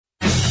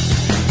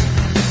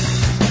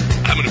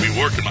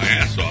working my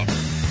ass off.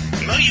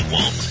 No, you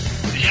won't.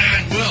 Yeah,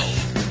 I will.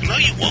 No,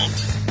 you won't.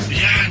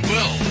 Yeah, I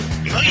will.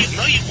 No,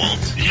 you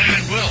won't. Yeah,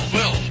 I will.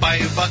 Buy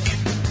a bucket.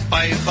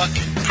 Buy a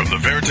bucket. From the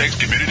Veritex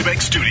Community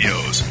Bank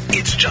Studios,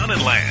 it's John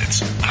and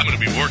Lance. I'm going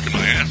to be working my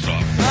ass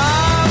off.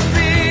 I'll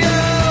be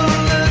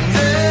on the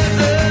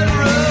desert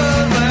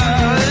road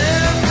where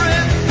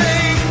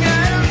everything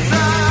ends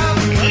up.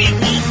 No, you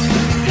won't.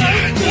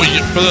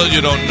 For those of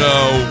you who don't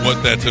know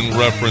what that's in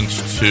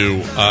reference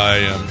to, I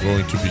am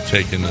going to be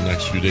taking the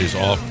next few days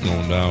off,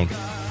 going down,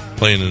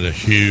 playing in a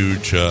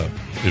huge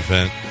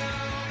event.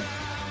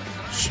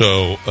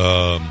 So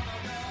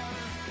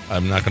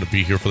I'm not going to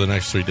be here for the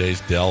next 3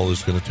 days. Dell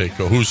is going to take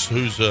over. Who's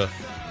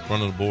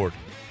running the board?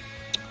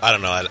 I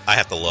don't know. I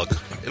have to look.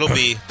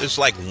 There's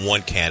like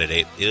one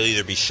candidate. It'll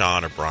either be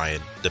Sean or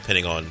Brian,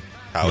 depending on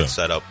how it's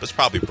set up. It's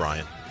probably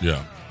Brian.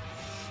 Yeah.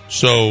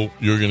 So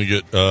you're going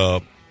to get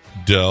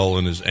Dell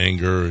and his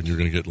anger, and you're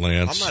going to get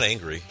Lance. I'm not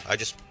angry. I'm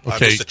just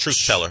a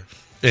truth teller.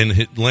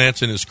 And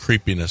Lance and his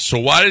creepiness. So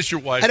why does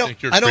your wife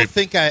think you're creepy?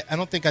 I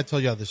don't think I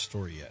told y'all this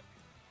story yet.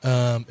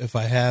 If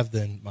I have,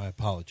 then my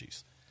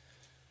apologies.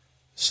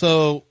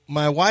 So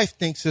my wife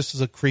thinks this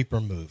is a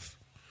creeper move,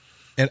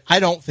 and I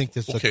don't think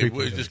this is a creeper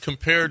move. Just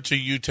compared to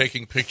you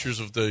taking pictures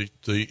of the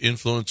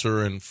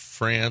influencer in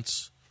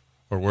France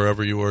or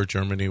wherever you were,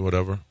 Germany,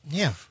 whatever.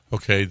 Yeah.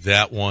 Okay,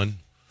 that one.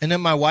 And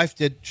then my wife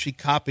she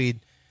copied,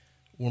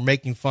 we're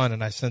making fun,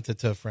 and I sent it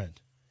to a friend.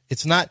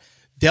 It's not,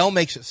 Dell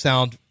makes it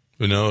sound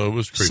no, it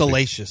was creepy.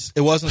 Salacious.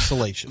 It wasn't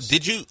salacious.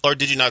 Did you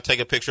not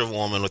take a picture of a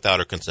woman without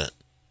her consent?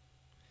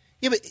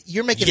 Yeah, but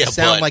you're making it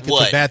sound like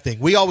it's a bad thing.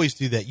 We always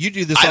do that. You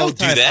do this all the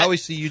time. I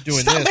always see you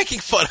doing this. Stop making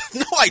fun.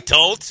 No, I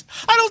don't.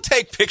 I don't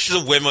take pictures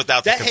of women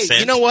without their consent. Hey,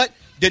 you know what?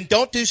 Then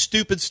don't do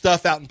stupid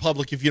stuff out in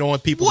public if you don't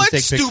want people to take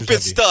pictures of you. What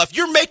stupid stuff?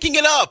 You're making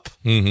it up.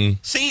 Mm-hmm.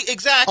 See,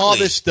 exactly. All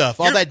this stuff.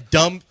 All that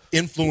dumb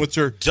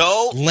influencer,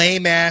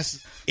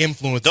 lame-ass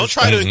influencer. Don't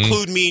try to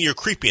include me in your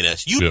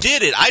creepiness. You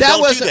did it. I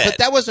don't do that. But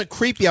that wasn't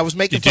creepy. I was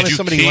making fun of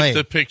somebody lame. Did you keep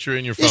the picture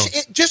in your phone?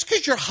 Just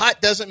because you're hot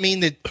doesn't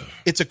mean that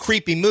it's a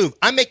creepy move.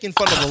 I'm making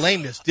fun of the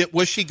lameness.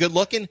 Was she good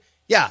looking?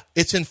 Yeah,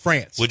 it's in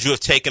France. Would you have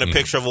taken a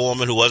picture of a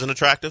woman who wasn't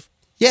attractive?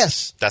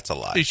 Yes. That's a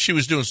lie. She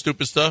was doing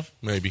stupid stuff?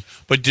 Maybe.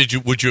 But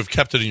would you have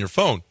kept it in your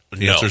phone?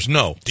 The answer is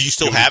no. Do you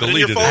still have it in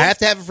your phone? I have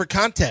to have it for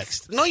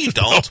context. No, you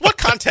don't. What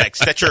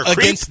context? That you're a creep?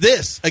 Against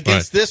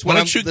this when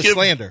I'm the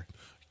slander.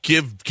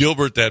 Give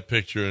Gilbert that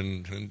picture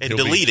and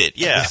delete it.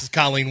 Yeah. This is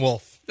Colleen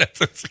Wolfe.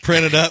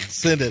 Print it up,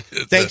 send it.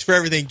 Thanks for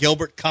everything,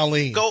 Gilbert.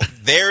 Colleen.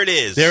 There it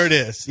is. There it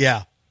is.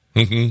 Yeah.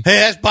 Mm-hmm. Hey,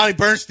 that's Bonnie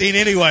Bernstein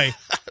anyway.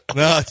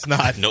 No, it's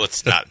not. No,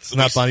 it's not. It's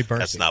not Bonnie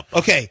Bernstein. That's not.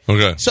 Okay.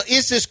 So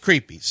is this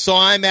creepy? So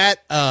I'm at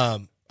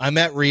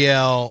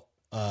Riel,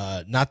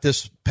 not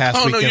this past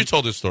weekend. Oh, no, you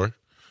told this story.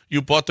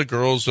 You bought the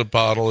girls a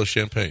bottle of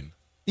champagne.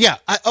 Yeah.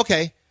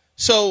 Okay.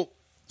 So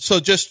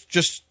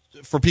just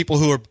for people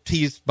who are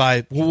teased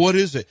by, well, what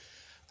is it?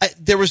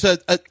 There was a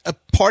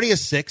party of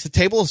six, a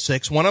table of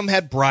six. One of them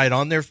had bride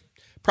on. They're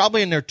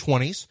probably in their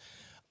 20s.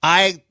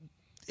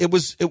 It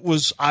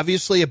was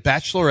obviously a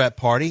bachelorette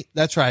party.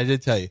 That's right, I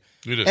did tell you.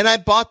 You did. And I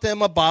bought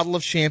them a bottle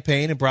of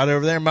champagne and brought it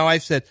over there. And my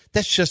wife said,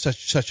 that's just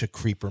such a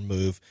creeper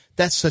move.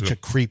 That's such a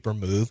creeper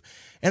move.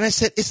 And I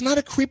said, it's not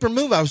a creeper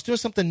move. I was doing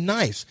something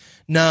nice.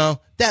 No,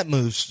 that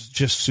move's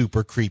just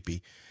super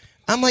creepy.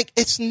 I'm like,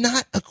 it's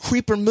not a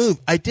creeper move.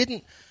 I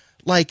didn't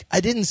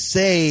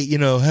say,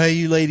 how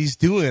you ladies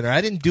doing? Or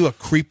I didn't do a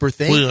creeper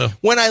thing. Well, yeah.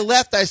 When I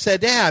left, I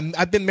said,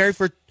 I've been married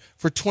for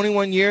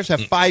 21 years,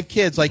 have 5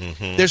 kids. Like,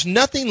 there's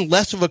nothing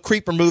less of a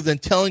creeper move than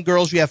telling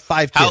girls you have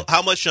 5 kids.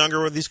 How much younger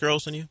were these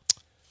girls than you?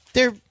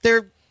 They're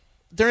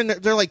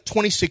like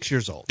 26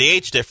 years old. The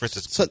age difference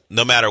is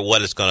no matter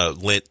what is going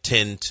to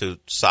tend to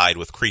side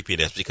with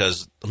creepiness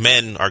because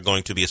men are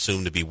going to be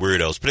assumed to be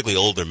weirdos, particularly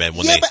older men.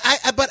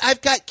 But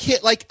I've got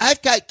kids. Like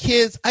I've got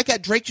kids. I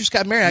got Drake just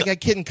got married. I got a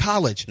kid in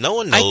college. No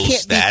one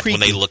knows that when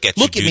they look at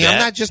you. Look at me. I'm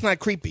not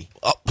creepy.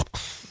 Oh.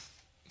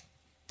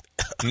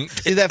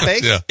 See that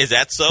face? Yeah. Is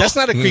that so? That's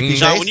not a creepy face.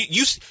 John, when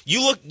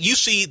you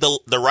see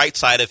the right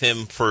side of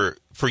him for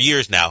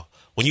years now.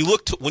 When you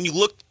look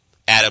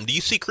at him, do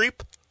you see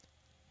creep?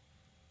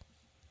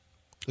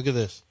 Look at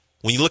this.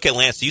 When you look at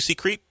Lance, do you see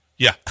creep?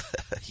 Yeah.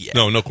 Yeah.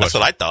 No question. That's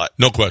what I thought.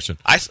 No question.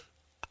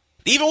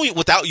 Even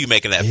without you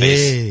making that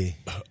face.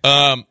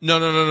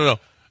 No.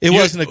 It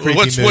wasn't a creepy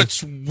move.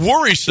 What's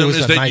worrisome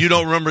is that you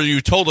don't remember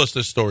you told us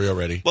this story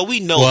already. Well,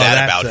 we know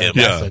that about him.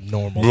 That's a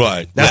normal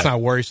right. Thing. That's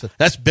not worrisome.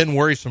 That's been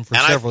worrisome for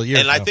several years.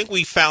 And I think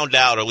we found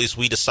out, or at least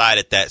we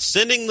decided, that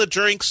sending the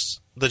drinks,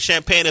 the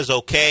champagne is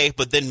okay,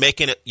 but then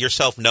making it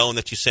yourself known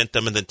that you sent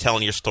them and then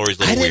telling your stories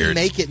a little weird. I didn't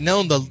make it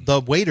known.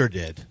 The waiter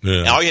did. Yeah.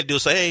 And all you had to do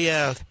was say, hey,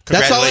 yeah, that's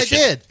congratulations.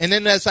 all I did. And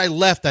then as I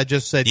left, I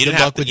just said, good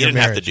luck with your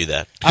marriage. You didn't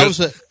have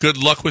to do that. Good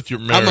luck with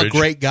your marriage. I'm a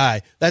great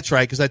guy. That's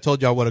right, because I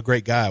told y'all what a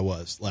great guy I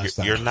was last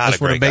time. You're not a great guy. I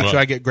just want to make sure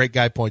I get great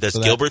guy points Does for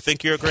that. Gilbert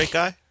think you're a great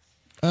guy?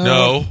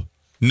 No.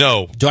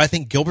 Do I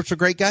think Gilbert's a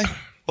great guy?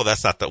 Well,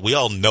 that's not that. We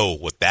all know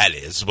what that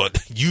is,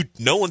 but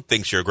no one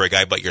thinks you're a great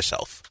guy but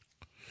yourself.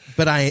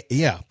 But I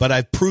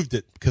proved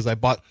it because I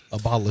bought a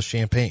bottle of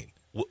champagne.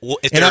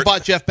 And I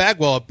bought Jeff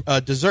Bagwell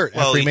a dessert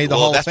after he made the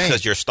Hall of Fame. That's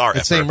because you're a star At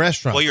the same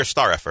restaurant. Well, you're a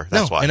star effer.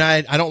 That's why. And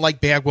I don't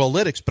like Bagwell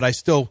lytics, but I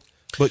still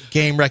put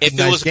game recognized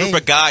If it was a game.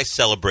 group of guys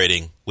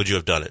celebrating, would you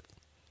have done it?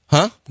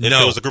 Huh? If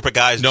it was a group of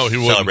guys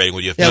celebrating,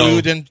 would you have Yeah, done we it?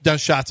 would have done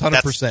shots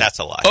 100%. That's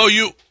a lie.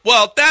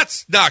 Well,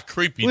 that's not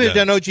creepy. We would have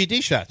then. done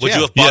OGD shots. Would yeah.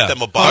 you have bought them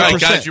a All bottle? right,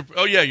 guys.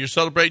 You're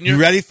celebrating your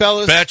You ready,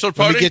 fellas? bachelor Let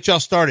party? me get y'all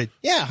started.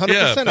 Yeah, 100%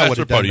 Yeah, I would bachelor have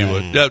done party. You that.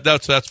 would. Yeah,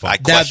 that's fine.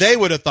 Now, they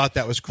would have thought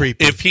that was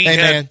creepy. If he hey,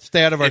 had, man,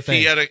 stay out of our if thing.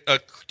 he had a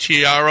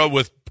tiara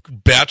with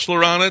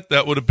bachelor on it,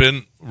 that would have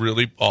been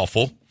really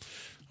awful.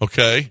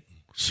 Okay,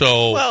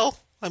 so Well,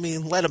 I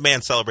mean, let a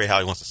man celebrate how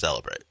he wants to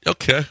celebrate.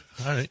 okay,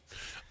 all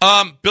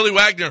right. Billy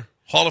Wagner,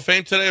 Hall of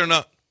Fame today or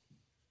not?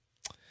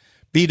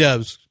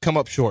 B-Dubs come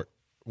up short.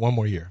 One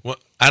more year. Well,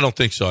 I don't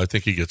think so. I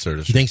think he gets there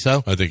this You year. think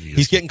so? I think he gets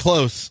He's there. getting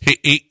close.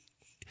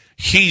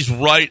 He's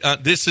right.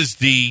 This is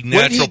the When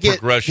did natural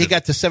progression. He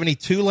got to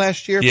 72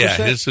 last year. yeah,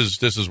 percent?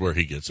 this is where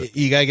he gets it.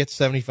 You got to get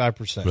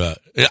 75%. Right.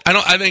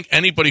 I think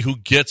anybody who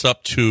gets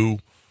up to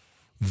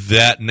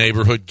that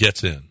neighborhood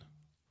gets in.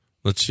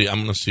 Let's see.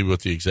 I'm going to see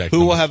what the exact. Who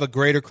will number is. have a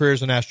greater career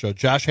as an Astro,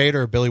 Josh Hader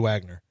or Billy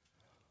Wagner?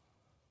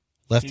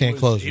 Left-hand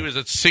closer. He was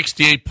at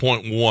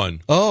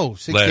 68.1 Oh,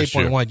 last year.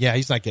 68.1. Yeah,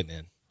 he's not getting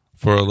in.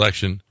 for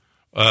election.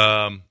 He's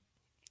got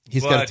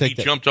to But take he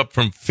that. jumped up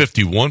from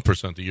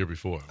 51% the year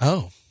before.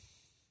 Oh,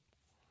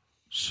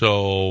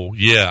 So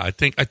yeah, I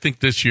think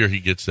this year he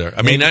gets there.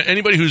 I mean,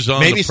 anybody who's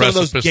on maybe the some of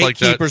those precipice like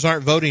that. gatekeepers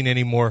aren't voting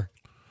anymore.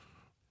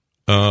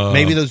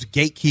 Maybe those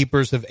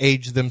gatekeepers have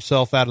aged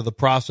themselves out of the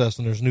process,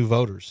 and there's new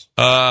voters.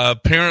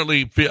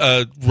 Apparently,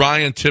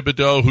 Ryan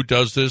Thibodeau, who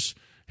does this,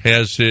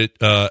 has it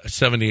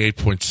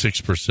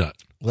 78.6%. Well,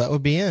 that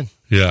would be in.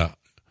 Yeah,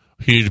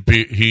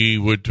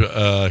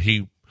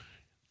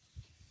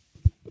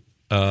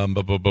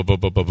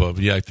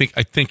 yeah.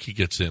 I think he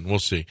gets in. We'll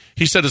see.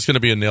 He said it's going to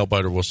be a nail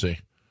biter. We'll see.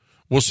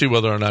 We'll see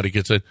whether or not he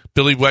gets in.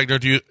 Billy Wagner,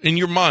 in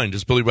your mind,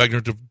 does Billy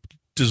Wagner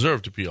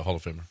deserve to be a Hall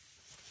of Famer?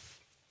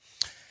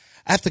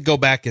 I have to go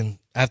back and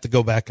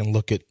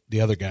look at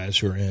the other guys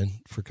who are in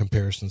for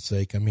comparison's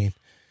sake. I mean,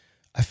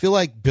 I feel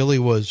like Billy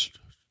was.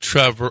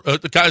 Trevor,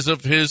 the guys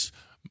of his,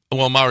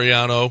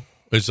 Mariano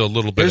is a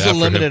little bit. There's a after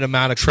limited him.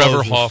 amount of Trevor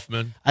closers.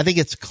 Hoffman. I think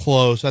it's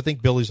close. I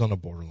think Billy's on the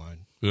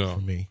borderline Yeah.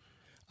 for me.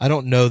 I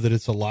don't know that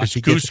it's a lot. Is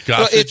to Goose get.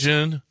 Well,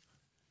 Gossage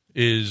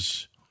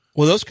is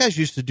those guys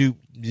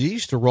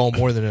used to roll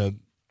more than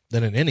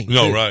an inning.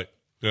 no too. right.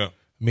 Yeah, I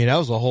mean, that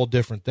was a whole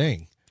different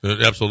thing.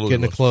 it absolutely.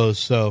 Getting was. to close.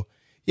 So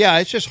yeah,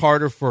 it's just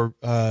harder for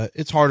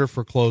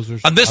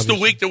closers. On this the obviously.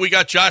 week that we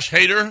got Josh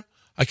Hader,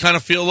 I kind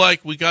of feel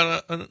like we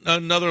got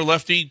another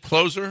lefty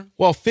closer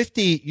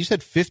 50. You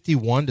said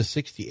 51 to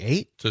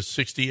 68. to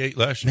 68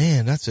 last year.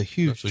 Man, that's a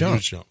huge That's a jump.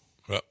 huge jump.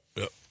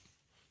 Yep.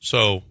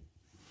 So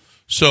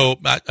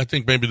I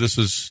think maybe this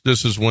is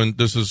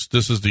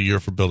the year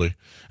for Billy,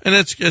 and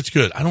it's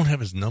good. I don't have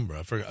his number.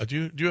 I forgot.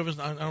 Do you have his?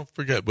 I don't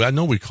forget. I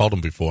know we called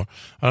him before.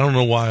 I don't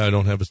know why I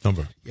don't have his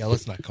number. Yeah,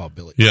 let's not call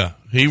Billy. Yeah,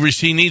 he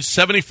needs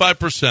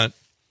 75%.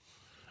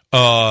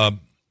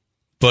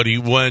 But he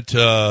went.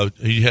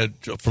 He had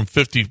from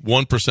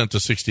 51% to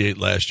 68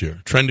 last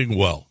year, trending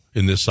well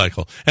in this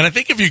cycle. And I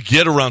think if you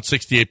get around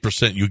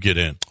 68%, you get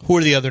in. Who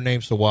are the other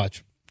names to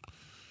watch?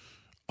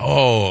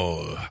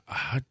 Oh,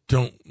 I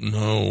don't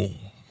know.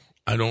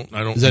 I don't.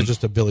 Is that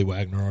just a Billy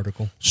Wagner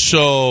article?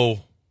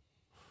 So,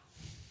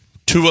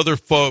 two other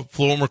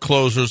former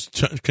closers,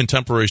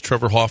 contemporaries,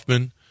 Trevor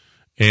Hoffman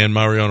and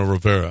Mariano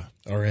Rivera,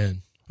 Are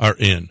in.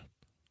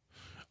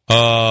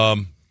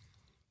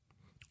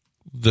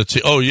 Let's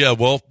see. Oh yeah.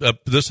 Well,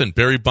 listen,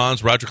 Barry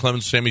Bonds, Roger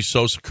Clemens, Sammy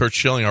Sosa, Kurt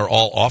Schilling are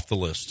all off the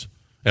list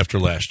after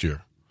last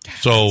year.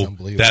 So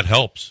unbelievable. that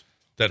helps.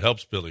 That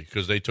helps Billy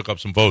because they took up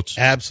some votes.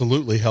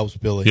 Absolutely helps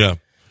Billy. Yeah.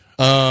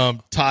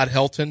 Todd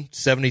Helton,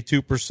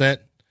 72%.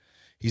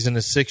 He's in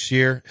his 6th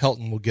year.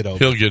 Helton will get over.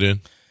 He'll get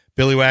in.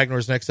 Billy Wagner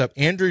is next up.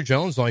 Andrew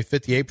Jones, only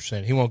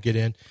 58%. He won't get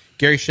in.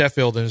 Gary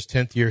Sheffield in his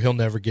 10th year. He'll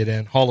never get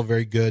in. Hall of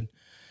very good.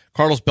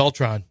 Carlos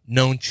Beltran,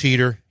 known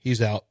cheater.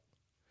 He's out.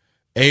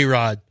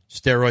 A-Rod,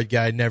 steroid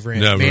guy, never in.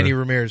 Never. Manny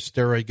Ramirez,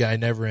 steroid guy,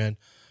 never in.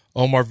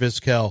 Omar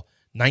Vizquel,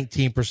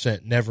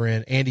 19%, never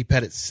in. Andy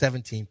Pettit,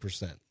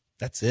 17%.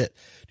 That's it.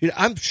 Dude,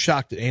 I'm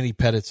shocked that Andy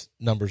Pettit's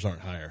numbers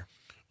aren't higher.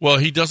 Well,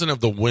 he doesn't have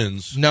the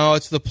wins. No,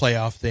 it's the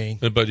playoff thing.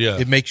 But yeah,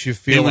 It makes you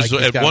feel like he's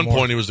at got one more.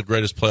 point he was the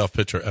greatest playoff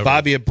pitcher ever.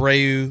 Bobby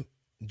Abreu,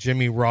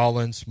 Jimmy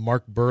Rollins,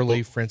 Mark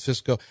Burley,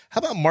 Francisco. How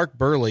about Mark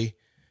Burley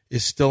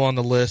is still on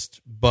the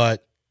list,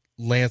 but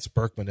Lance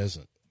Berkman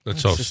isn't?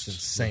 That's That's so- just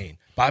insane.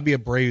 Bobby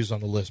Abreu's on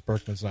the list.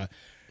 Berkman's not.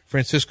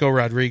 Francisco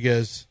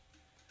Rodriguez,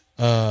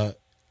 and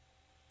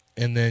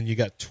then you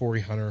got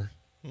Torrey Hunter.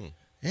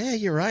 Yeah,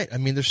 you're right. I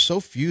mean, there's so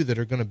few that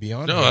are going to be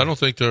on. No, here. I don't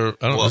think they're.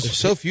 I don't. Well, There's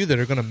so few that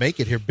are going to make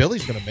it here.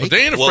 Billy's going to make but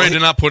they it. ain't Well, afraid to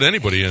not put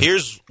anybody in.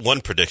 Here's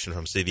one prediction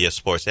from CBS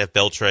Sports. They have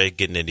Beltray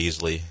getting in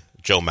easily.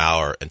 Joe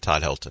Mauer and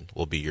Todd Helton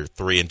will be your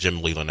 3, and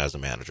Jim Leland as a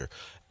manager.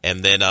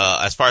 And then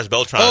as far as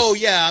Beltran, Oh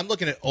yeah, I'm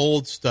looking at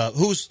old stuff.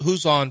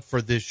 Who's on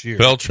for this year?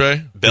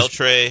 Beltray.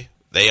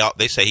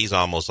 They say he's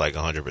almost like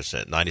 100%,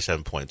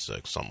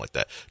 97.6, something like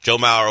that. Joe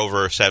Mauer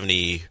over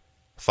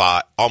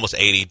 75, almost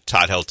 80.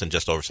 Todd Helton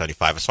just over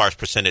 75. As far as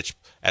percentage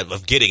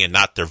of getting in,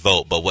 not their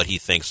vote, but what he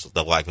thinks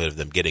the likelihood of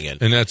them getting in.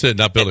 And that's it,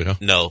 not Billy, huh?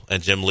 No,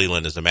 and Jim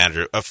Leland is the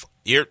manager.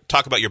 You're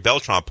talking about your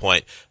Beltran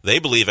point. They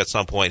believe at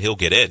some point he'll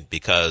get in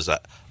because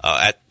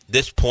at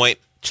this point,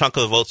 chunk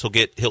of the votes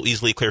he'll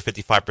easily clear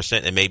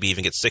 55% and maybe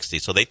even get 60.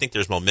 So they think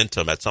there's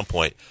momentum at some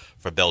point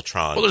for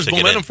Beltran. Well, there's to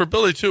momentum get in. for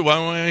Billy too.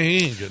 Why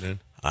he ain't getting in?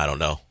 I don't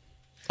know.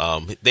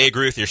 They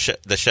agree with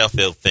the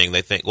Sheffield thing.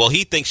 They think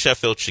he thinks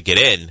Sheffield should get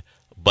in,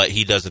 but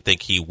he doesn't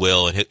think he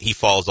will, and he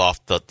falls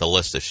off the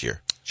list this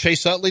year.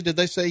 Chase Utley, did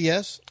they say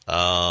yes?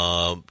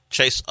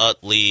 Chase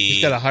Utley.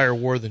 He's got a higher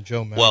WAR than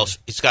Joe Mauer. Well,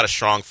 he's got a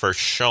strong first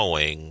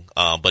showing,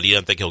 but he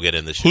doesn't think he'll get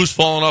in this year. Who's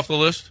falling off the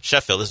list?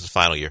 Sheffield. This is his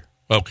final year.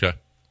 Okay.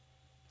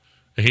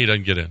 He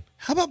doesn't get in.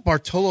 How about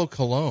Bartolo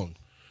Colon?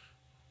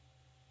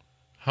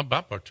 How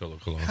about Bartolo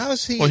Colon? How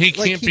is he? Well, he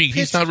like, can't be.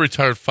 He's not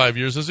retired 5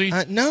 years, is he?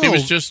 No. He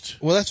was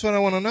just. Well, that's what I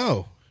want to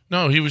know.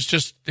 No, he was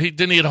just.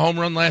 Didn't he hit a home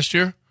run last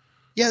year?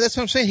 Yeah, that's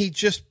what I'm saying. He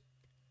just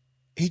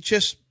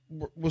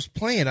was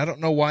playing. I don't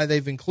know why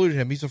they've included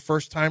him. He's a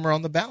first timer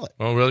on the ballot.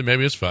 Oh, really?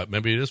 Maybe it's 5.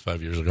 Maybe it is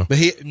 5 years ago.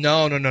 But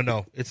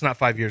no. It's not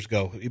 5 years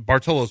ago.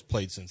 Bartolo's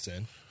played since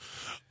then.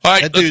 All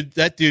right,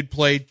 That dude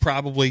played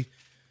probably.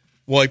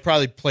 Well, he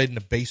probably played in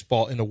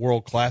the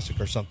World Classic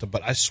or something.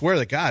 But I swear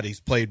to God, he's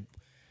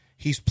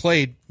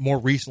played more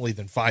recently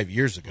than 5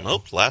 years ago.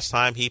 Nope. Last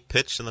time he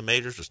pitched in the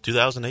majors was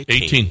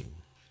 2018 18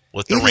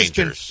 with the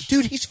Rangers.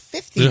 Dude, he's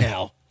 50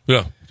 now.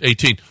 Yeah,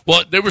 18.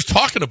 Well, they was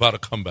talking about a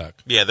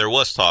comeback. Yeah, there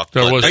was talk.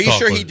 There was Are you talk,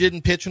 sure but- he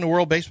didn't pitch in the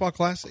World Baseball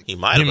Classic? He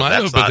might He might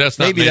have, but that's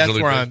not Maybe Major that's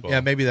League where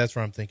Baseball. maybe that's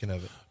where I'm thinking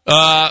of it.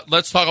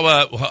 Let's talk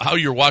about how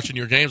you're watching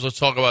your games. Let's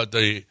talk about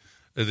the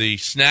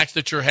snacks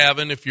that you're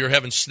having. If you're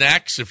having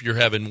snacks, if you're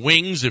having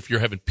wings, if you're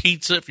having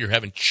pizza, if you're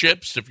having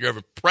chips, if you're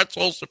having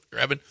pretzels, if you're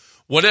having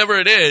whatever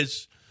it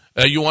is,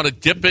 you want to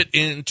dip it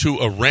into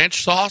a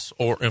ranch sauce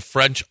or a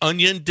French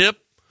onion dip,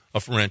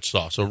 a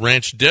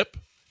ranch dip.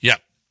 Yeah,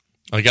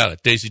 I got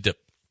it. Daisy dip.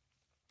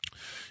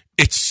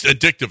 It's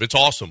addictive. It's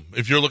awesome.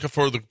 If you're looking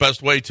for the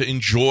best way to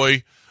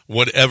enjoy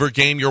whatever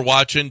game you're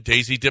watching,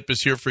 Daisy Dip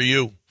is here for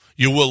you.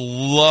 You will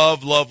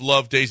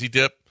love Daisy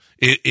Dip.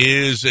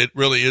 It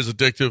really is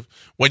addictive.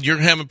 When you're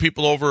having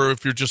people over,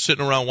 if you're just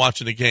sitting around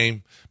watching a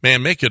game,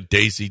 man, make a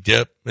Daisy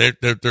Dip.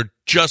 They're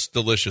just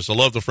delicious. I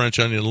love the French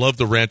onion. I love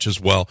the ranch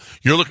as well.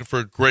 You're looking for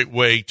a great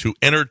way to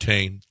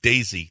entertain,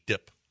 Daisy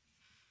Dip.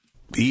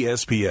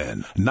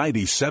 ESPN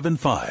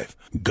 97.5.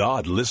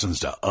 God listens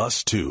to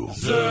us too.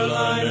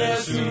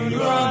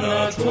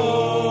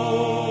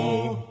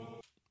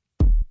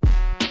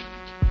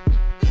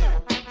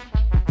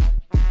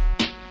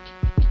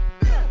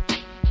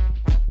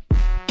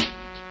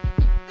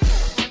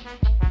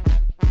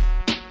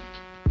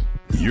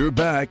 You're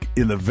back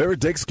in the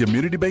Veritex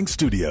Community Bank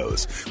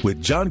Studios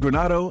with John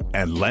Granado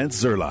and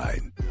Lance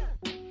Zerline.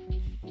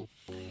 All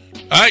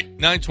right,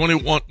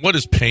 921. What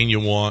does Pena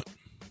want?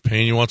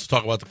 Pena wants to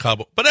talk about the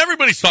Cabo. But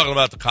everybody's talking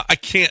about the Cabo. I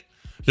can't.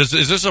 Is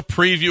this a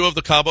preview of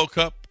the Cabo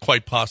Cup?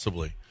 Quite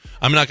possibly.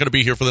 I'm not going to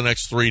be here for the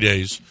next 3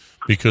 days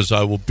because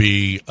I will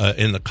be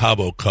in the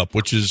Cabo Cup,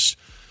 which is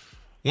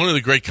one of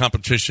the great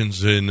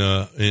competitions in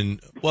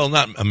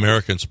not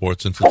American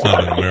sports since it's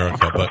not in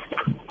America,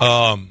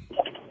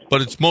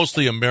 but it's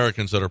mostly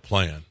Americans that are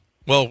playing.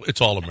 Well, it's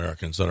all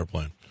Americans that are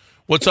playing.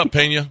 What's up,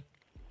 Pena?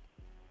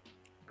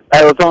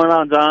 Hey, what's going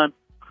on, John?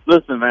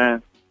 Listen,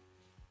 man.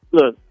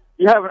 Look,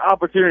 you have an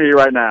opportunity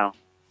right now.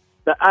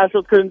 The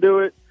Astros couldn't do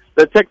it.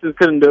 The Texans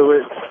couldn't do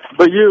it.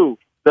 But you,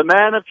 the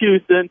man of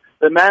Houston,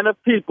 the man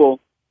of people,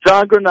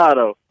 John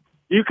Granado,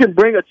 you can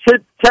bring a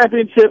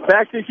championship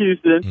back to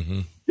Houston. Mm-hmm.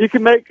 You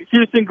can make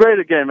Houston great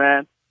again,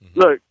 man. Mm-hmm.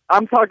 Look,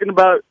 I'm talking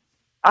about,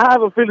 I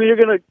have a feeling you're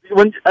going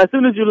to, as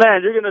soon as you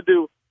land, you're going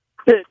to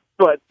hit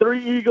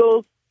 3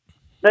 eagles,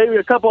 maybe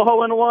a couple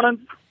hole-in-ones.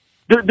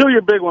 Do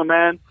your big one,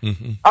 man.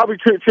 Mm-hmm. I'll be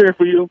cheering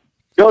for you.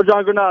 Go,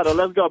 John Granado.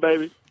 Let's go,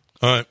 baby.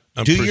 All right.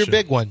 Do your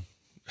big one.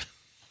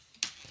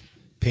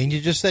 Pena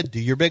just said, do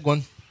your big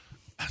one.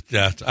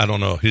 Yeah, I don't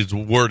know. His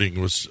wording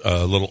was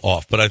a little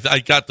off, but I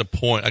got the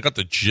point. I got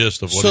the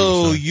gist of what he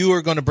was So saying. you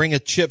are going to bring a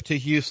chip to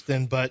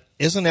Houston, but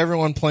isn't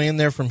everyone playing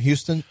there from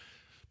Houston?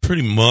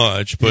 Pretty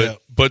much, but Yeah.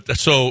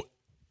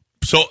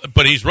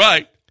 but he's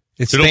right.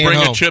 It's It'll staying bring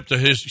a home. chip to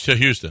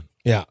Houston.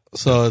 Yeah.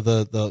 So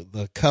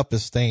the cup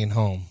is staying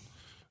home.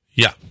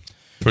 Yeah,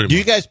 pretty Do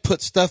you much. guys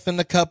put stuff in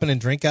the cup and then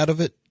drink out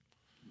of it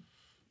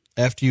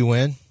after you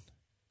win?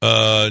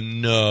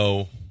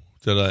 No.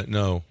 Did I?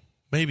 No.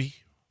 Maybe.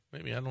 I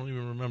don't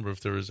even remember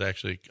if there was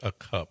actually a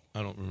cup.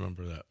 I don't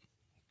remember that.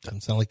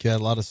 Doesn't sound like you had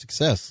a lot of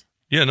success.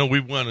 Yeah, no, we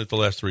won it the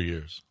last 3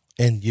 years.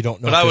 And you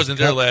don't know. But if I there's wasn't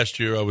a there cup? last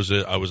year. I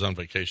was on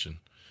vacation.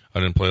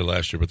 I didn't play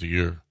last year, but the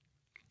year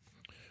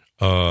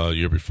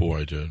before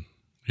I did.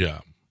 Yeah.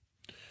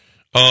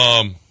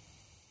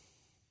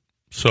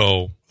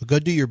 So Well, go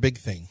do your big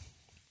thing.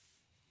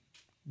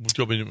 what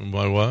do you want me to-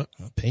 my what?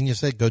 Pena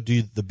said, "Go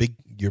do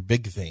your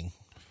big thing."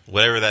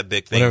 Whatever that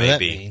big thing Whatever may that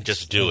be, means.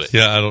 just do it.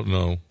 Yeah, I don't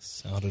know.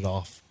 Sound it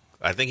off.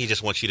 I think he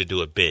just wants you to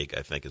do it big,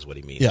 I think is what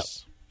he means. Yeah.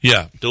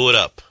 Yeah. Do it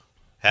up.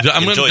 That's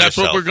Enjoy yourself.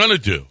 what we're going to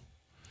do.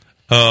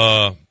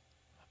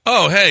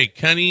 Hey,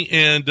 Kenny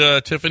and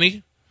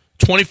Tiffany,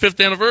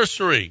 25th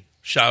anniversary.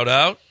 Shout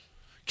out.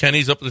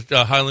 Kenny's up at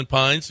Highland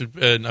Pines,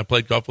 and I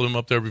played golf with him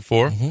up there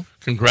before. Mm-hmm.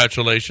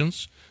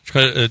 Congratulations.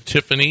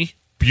 Tiffany,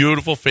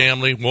 beautiful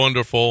family,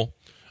 wonderful.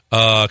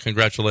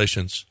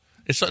 Congratulations.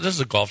 This is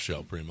a golf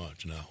show pretty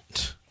much now.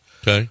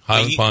 Okay,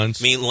 Highland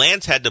Pines. I mean,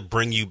 Lance had to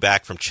bring you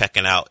back from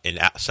checking out in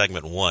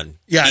segment 1.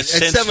 Yeah, He at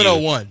sensed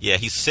 7:01. you. Yeah,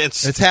 he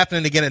sensed. It's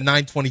happening again at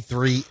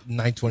 9:23,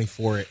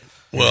 9:24.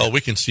 Well,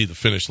 we can see the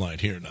finish line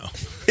here now.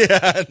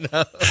 Yeah,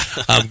 no.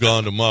 I'm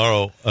gone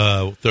tomorrow,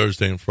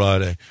 Thursday and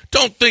Friday.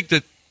 Don't think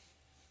that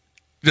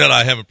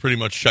I haven't pretty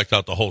much checked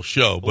out the whole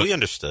show. But we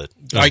understood.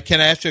 All right, can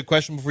I ask you a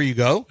question before you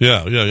go?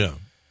 Yeah.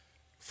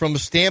 From a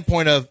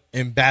standpoint of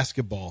in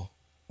basketball,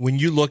 when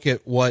you look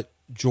at what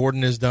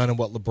Jordan has done and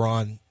what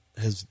LeBron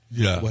has,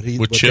 Yeah, what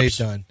with they've chips.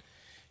 done,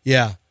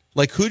 yeah,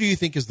 like who do you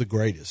think is the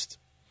greatest?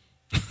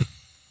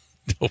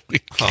 Oh,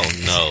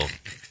 no.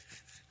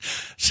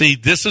 See,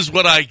 this is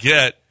what I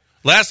get.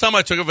 Last time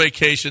I took a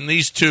vacation,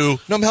 these two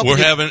No, I'm helping were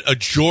you. having a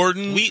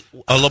Jordan,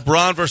 a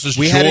LeBron versus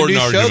We Jordan had a new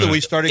argument. show that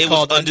we started It was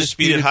called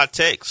Undisputed Hot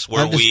Takes.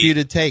 Where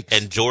Undisputed Takes.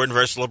 And Jordan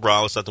versus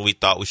LeBron was something we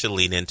thought we should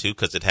lean into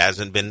because it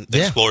hasn't been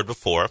Yeah. explored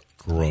before.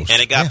 Gross.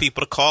 And it got Yeah.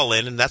 people to call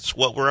in, and that's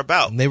what we're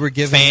about. And they were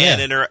giving,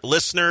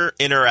 listener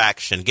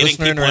interaction, getting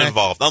Listener people interaction.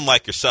 involved,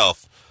 unlike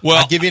yourself. Well,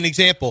 I'll give you an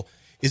example.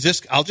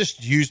 I'll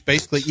just use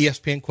basically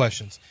ESPN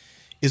questions.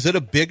 Is it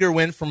a bigger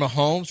win for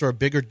Mahomes or a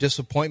bigger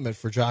disappointment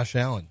for Josh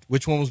Allen?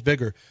 Which one was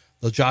bigger,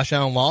 the Josh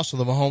Allen loss or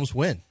the Mahomes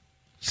win?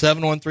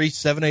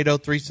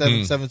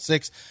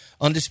 713-780-3776.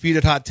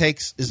 Undisputed Hot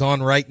Takes is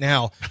on right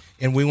now,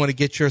 and we want to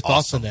get your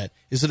thoughts on that.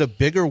 Is it a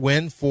bigger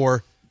win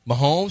for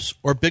Mahomes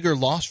or a bigger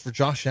loss for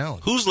Josh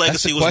Allen? Whose That's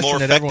legacy the was more question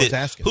that everyone's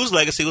affected? asking. Whose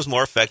legacy was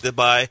more affected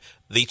by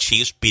the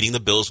Chiefs beating the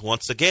Bills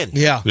once again?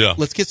 Yeah. Yeah.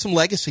 Let's get some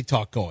legacy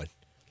talk going.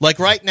 Like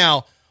right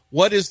now,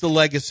 what is the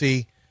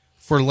legacy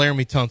for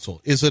Laramie Tunsil?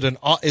 Is it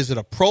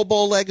a Pro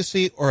Bowl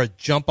legacy or a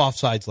jump off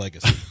sides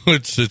legacy?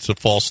 it's a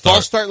false start.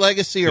 False start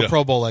legacy or Yeah.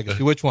 Pro Bowl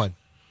legacy? Which one?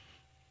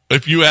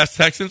 If you ask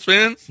Texans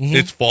fans, Mm-hmm.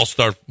 it's false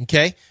start.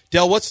 Okay.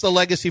 Dell, what's the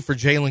legacy for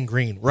Jalen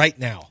Green right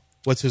now?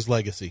 What's his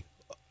legacy?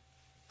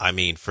 I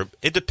mean,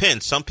 it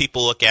depends. Some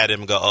people look at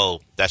him and go,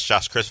 "Oh, that's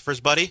Josh Christopher's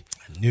buddy,"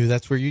 I knew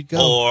that's where you'd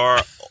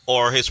go.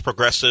 or his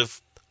progressive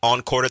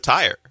on-court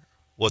attire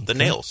with the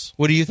nails.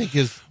 What do you think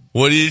is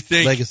What do you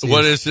think? Legacy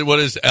What is-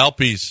 is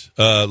Alpe's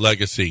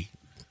legacy?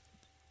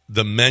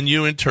 The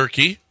menu in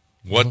Turkey,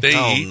 what they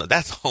Oh, eat, no,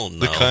 that's no.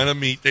 the kind of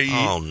meat they eat,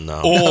 Oh,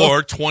 no.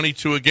 or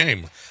 22 a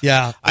game.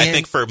 Yeah. I and-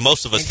 think for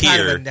most of us and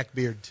kind here, of a neck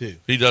beard too.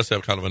 He does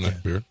have kind of a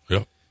neck beard.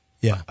 Yep.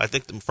 Yeah. I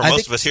think for I most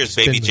think of us here, it's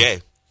spin Baby move.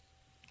 J.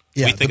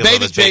 Yeah. We The think of him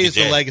Baby as J Baby is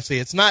the J. legacy.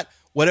 It's not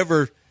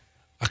whatever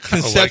Kinda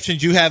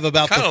conceptions you have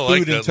about the kinda food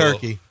like in that little-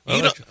 Turkey. I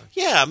You like- know,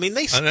 yeah, I mean,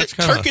 that's kinda-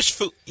 Turkish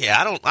food. Yeah,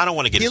 I don't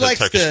want to get He into the likes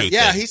Turkish to, food.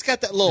 yeah, thing. he's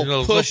got that You little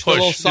know, push, the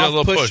little soft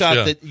little push shot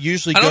yeah. that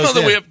usually I don't goes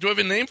know that in. do we have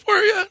a name for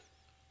it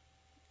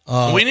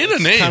yet? We need a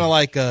name. Kind of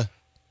like a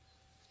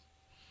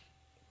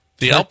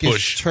The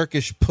Alpush.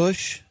 Turkish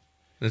push,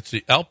 It's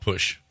the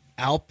Alpush.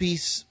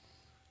 Alpes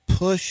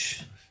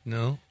push,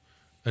 No.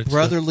 It's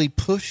brotherly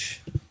push,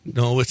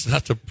 no, it's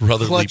not the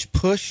brotherly. clutch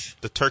push.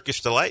 The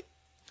Turkish delight.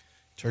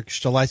 Turkish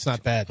delight's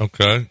not bad.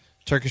 Okay.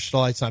 Turkish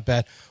delight's not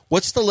bad.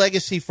 What's the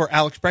legacy for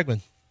Alex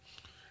Bregman?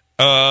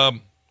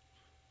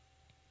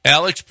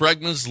 Alex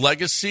Bregman's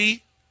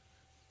legacy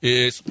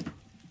is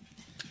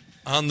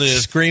on the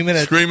Screaming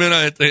at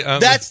on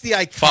That's the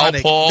foul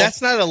iconic. pole.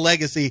 That's not a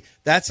legacy.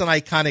 That's an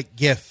iconic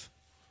GIF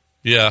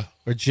Yeah.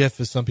 or GIF,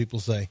 as some people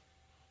say.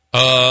 That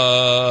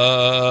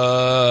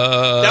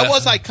That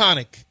was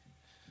iconic.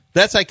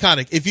 That's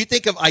iconic. If you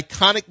think of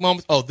iconic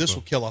moments, this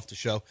will kill off the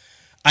show.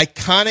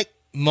 Iconic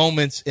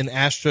moments in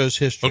Astros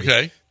history.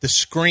 Okay. The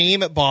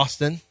scream at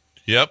Boston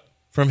Yep.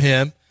 from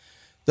him.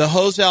 The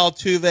Jose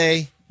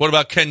Altuve. What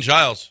about Ken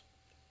Giles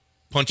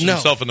punching No,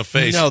 himself in the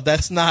face? No,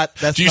 that's not.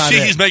 That's Do you not see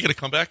it. he's making a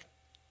comeback?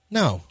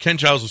 No, Ken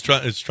Giles is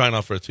trying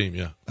out for a team.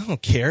 Yeah. I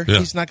don't care. Yeah.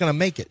 He's not going to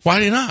make it.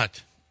 Why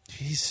not?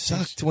 He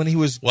sucked when he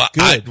was Well,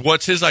 good.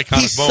 what's his iconic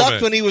He sucked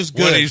moment? when he was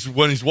good.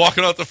 When he's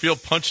walking off the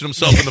field punching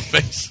himself in the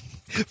face.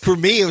 For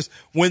me, it was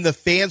when the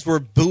fans were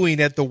booing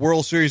at the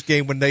World Series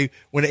game when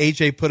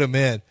AJ put him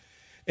in,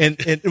 and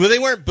well, they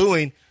weren't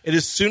booing. And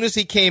as soon as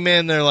he came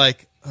in, they're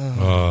like,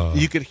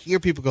 you could hear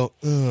people go,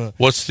 ugh.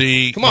 What's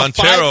the Come on,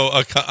 Montero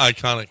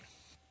iconic?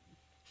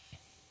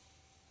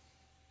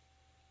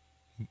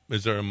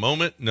 Is there a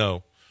moment?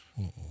 No.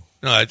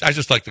 No, I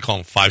just like to call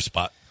him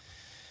 5-spot.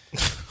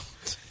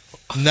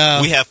 No,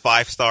 We have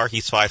 5-star.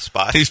 He's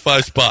 5-spot. He's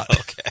 5-spot.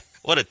 Okay.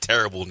 What a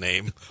terrible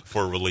name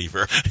for a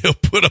reliever. He'll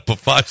put up a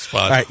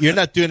 5-spot. All right, you're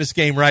not doing this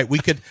game right. We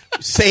could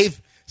save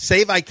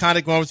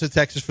iconic moments in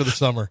Texas for the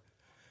summer.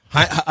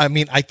 I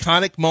mean,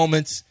 iconic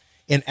moments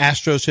in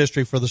Astros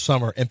history for the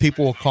summer, and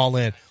people will call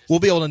in. We'll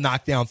be able to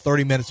knock down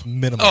 30 minutes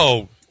minimum.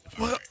 Oh,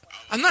 well,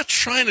 I'm not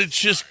trying to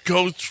just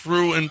go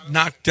through and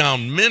knock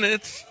down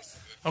minutes.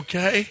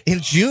 Okay. In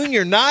June,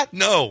 you're not.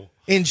 No.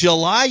 In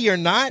July, you're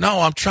not.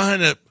 No, I'm trying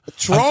to.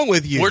 What's wrong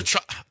with you?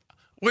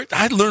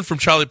 I learned from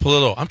Charlie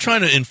Polillo. I'm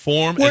trying to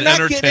inform We're and not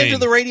entertain. getting into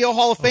the Radio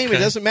Hall of Fame. Okay. It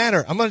doesn't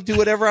matter. I'm going to do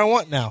whatever I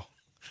want now.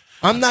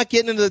 I'm not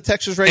getting into the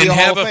Texas Radio and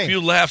Hall have of a Fame.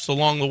 few laughs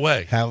along the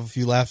way. Have a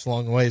few laughs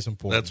along the way is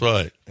important. That's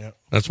right. Yeah.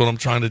 That's what I'm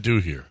trying to do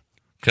here.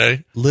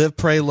 Okay. Live,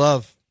 pray,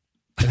 love,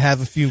 and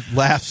have a few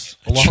laughs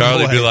along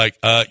Charlie the way. be like,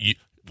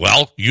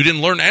 you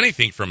didn't learn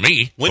anything from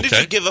me. When did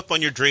okay? you give up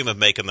on your dream of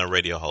making the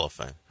Radio Hall of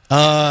Fame?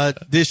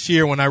 This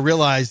year when I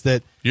realized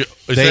that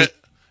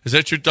Is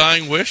that your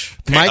dying wish?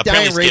 my apparently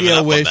dying he's given radio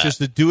up on wish that. is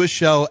to do a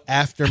show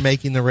after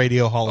making the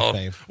Radio Hall of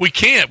Fame. We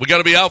can't. We got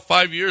to be out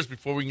 5 years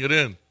before we can get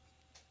in.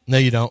 No,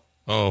 you don't.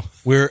 Oh,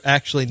 We're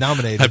actually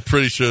nominated. I'm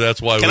pretty sure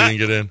that's why we didn't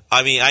get in.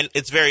 I mean,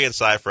 it's very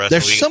inside for us.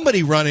 There's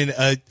somebody running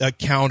a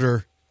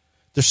counter.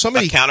 There's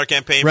somebody a counter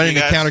campaign running for you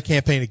a guys? counter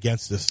campaign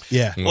against us.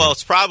 Yeah. Well,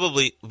 it's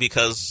probably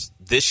because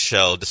this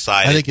show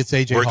decided I think it's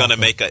AJ we're going to Hoffman.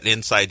 make an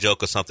inside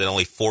joke of something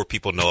only 4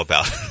 people know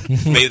about.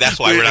 Maybe that's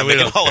why we're not We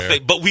making don't Hall of care.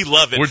 Fame. But we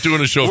love it. We're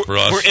doing a show for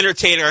us. We're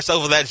entertaining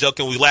ourselves with that joke,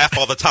 and we laugh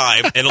all the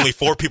time, and only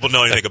 4 people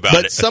know anything about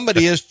But it.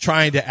 somebody is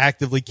trying to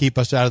actively keep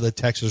us out of the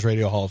Texas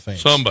Radio Hall of Fame.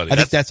 Somebody. I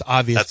think that's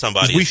obvious. that's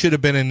somebody. 'Cause we should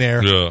have been in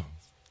there Yeah.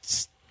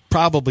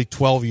 probably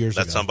 12 years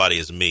That ago. somebody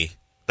is me.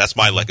 That's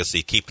my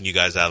legacy, keeping you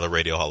guys out of the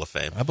Radio Hall of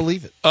Fame. I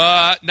believe it.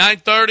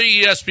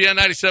 9:30 ESPN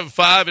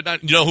 97.5. And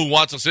you know who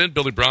wants us in?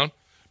 Billy Brown.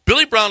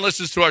 Billy Brown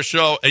listens to our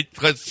show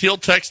because he'll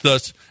text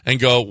us and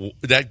go,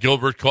 that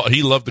Gilbert call.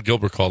 He loved the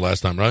Gilbert call last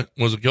time, right?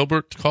 Was it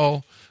Gilbert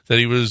call that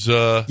he was?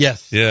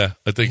 Yes. Yeah,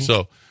 I think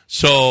so.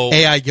 So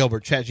AI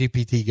Gilbert, Chat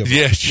GPT Gilbert.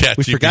 yeah, chat.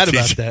 We forgot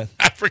about that.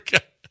 I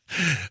forgot.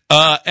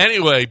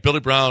 Anyway, Billy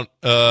Brown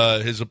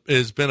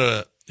he's been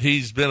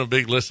a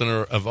big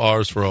listener of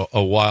ours for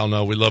a while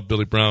now. We love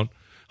Billy Brown.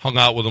 Hung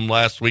out with him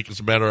last week, as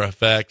a matter of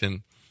fact,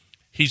 and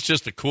he's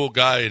just a cool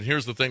guy. And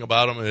here's the thing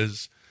about him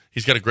is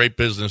he's got a great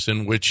business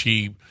in which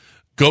he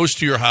goes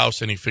to your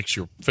house and he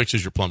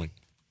fixes your plumbing.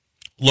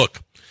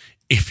 Look,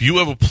 if you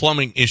have a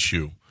plumbing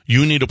issue,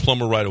 you need a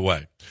plumber right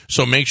away.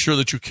 So make sure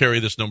that you carry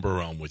this number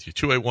around with you,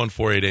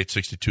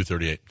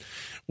 281-488-6238.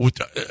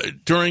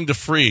 During the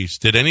freeze,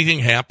 did anything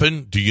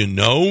happen? Do you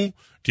know?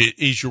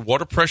 Is your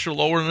water pressure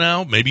lower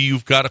now? Maybe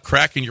you've got a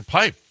crack in your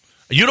pipe.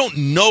 You don't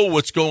know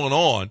what's going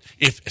on.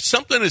 If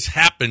something has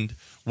happened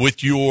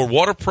with your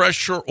water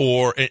pressure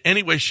or in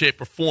any way,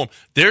 shape, or form,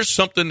 there's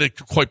something that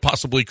quite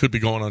possibly could be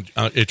going on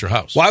at your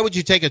house. Why would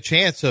you take a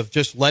chance of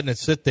just letting it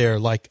sit there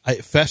like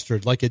it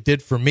festered, like it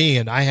did for me?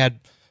 And I had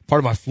part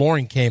of my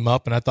flooring came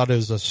up, and I thought it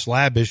was a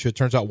slab issue. It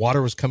turns out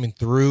water was coming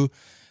through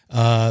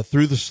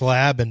the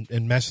slab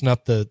and messing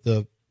up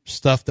the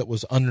stuff that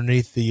was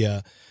underneath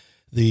the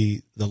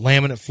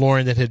laminate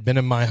flooring that had been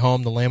in my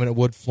home, the laminate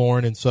wood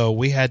flooring. And so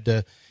we had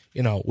to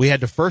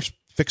first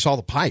fix all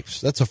the pipes.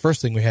 That's the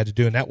first thing we had to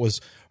do, and that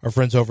was our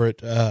friends over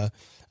at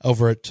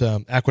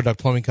Aqueduct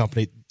Plumbing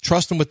Company.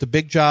 Trust them with the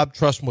big job.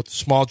 Trust them with the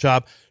small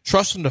job.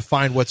 Trust them to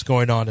find what's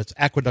going on. It's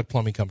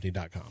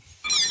aqueductplumbingcompany.com.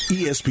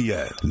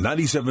 ESPN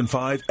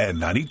 97.5 and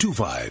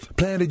 92.5.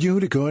 Planet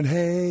Unicorn,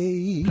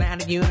 hey.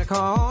 Planet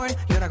Unicorn,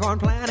 Unicorn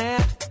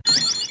Planet.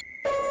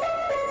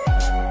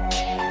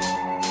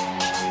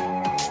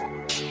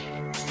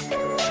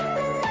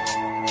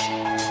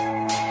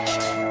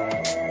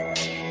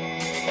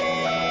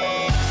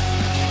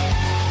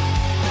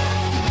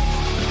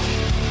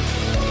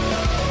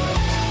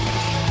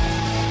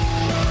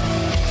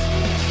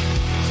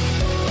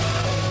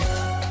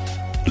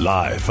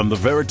 Live from the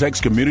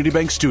Veritex Community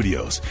Bank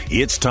Studios,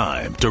 it's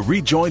time to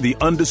rejoin the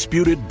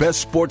undisputed best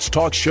sports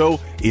talk show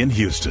in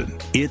Houston.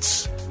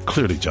 It's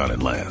Clearly John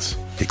and Lance.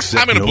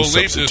 Except I'm going to no believe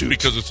substitutes. this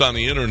because it's on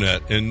the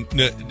internet, and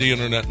the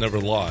internet never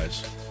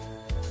lies.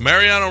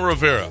 Mariano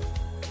Rivera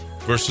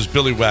versus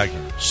Billy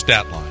Wagner.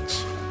 Stat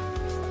lines.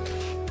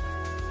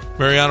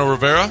 Mariano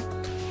Rivera,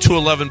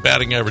 211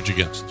 batting average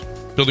against.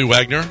 Billy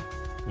Wagner,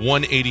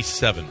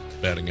 187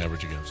 batting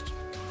average against.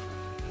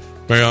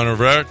 Mariano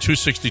Rivera,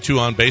 262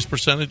 on base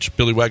percentage.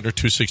 Billy Wagner,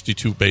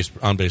 262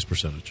 on base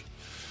percentage.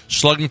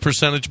 Slugging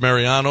percentage,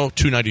 Mariano,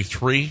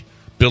 293.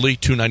 Billy,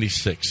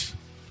 296.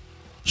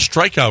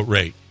 Strikeout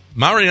rate,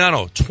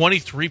 Mariano,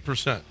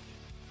 23%.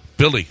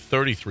 Billy,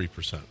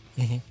 33%.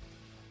 Mm-hmm.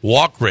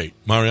 Walk rate,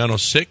 Mariano,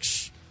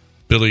 6.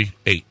 Billy,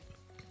 8.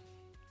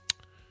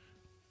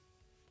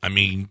 I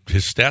mean,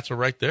 his stats are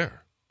right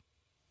there.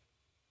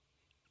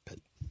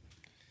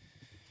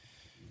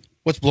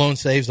 What's blown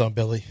saves on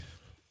Billy?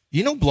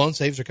 You know, blown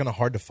saves are kind of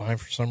hard to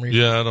find for some reason.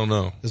 Yeah, I don't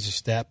know. As a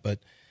stat, but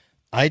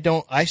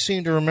I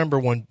seem to remember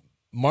when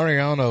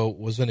Mariano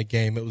was in a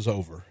game, it was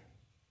over.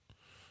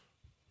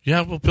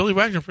 Yeah, well, Billy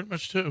Wagner pretty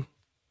much too.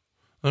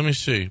 Let me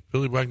see.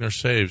 Billy Wagner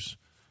saves.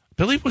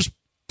 Billy was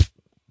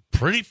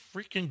pretty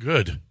freaking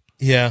good.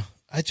 Yeah,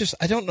 I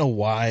don't know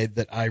why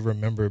that I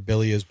remember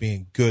Billy as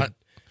being good.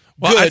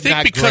 Well, good, I think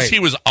not because great. he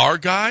was our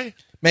guy.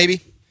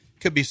 Maybe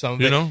could be some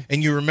of You it. know?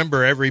 And you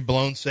remember every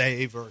blown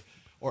save or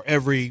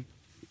every.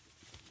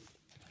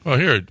 Oh,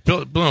 here,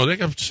 no, they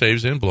got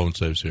saves and blown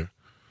saves here.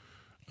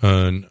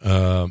 And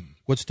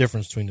What's the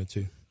difference between the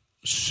two?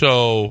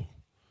 so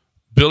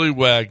Billy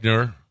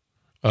Wagner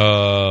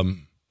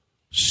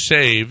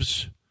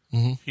saves.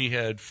 Mm-hmm. He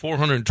had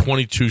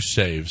 422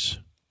 saves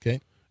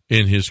Okay.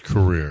 in his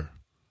career.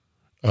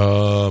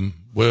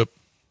 Whip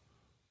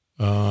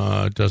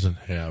doesn't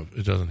have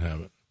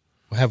it.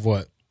 Have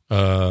what?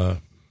 I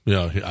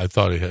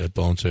thought he had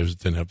blown saves. It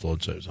didn't have blown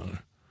saves on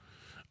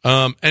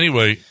there.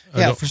 Anyway,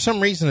 Yeah, for some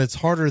reason it's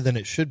harder than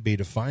it should be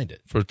to find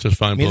it. to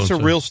find I mean, blown it's a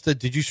saves. real stat.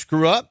 Did you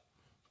screw up?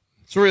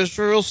 It's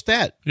a real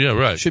stat. Yeah,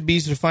 right. Should be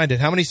easy to find it.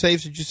 How many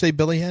saves did you say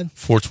Billy had?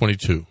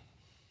 422.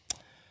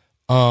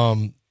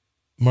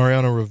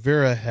 Mariano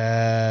Rivera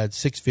had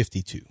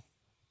 652.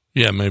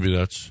 Yeah, maybe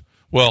that's.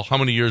 Well, how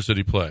many years did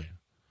he play?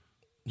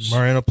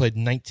 Mariano played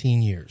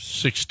 19 years.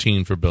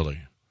 16 for Billy.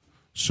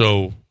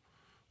 So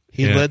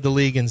He Yeah. led the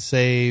league in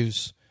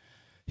saves.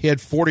 He had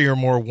 40 or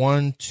more.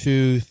 1,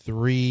 2,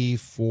 3,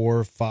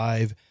 4,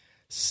 5,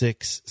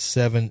 6,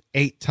 7,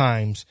 8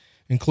 times,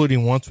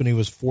 including once when he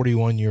was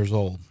 41 years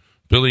old.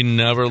 Billy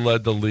never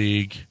led the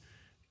league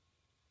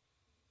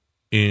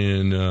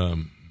in.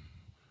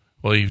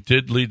 Well, he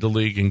did lead the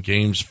league in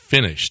games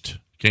finished.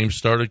 Games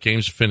started,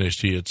 games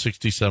finished. He had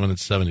 67 and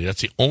 70.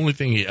 That's the only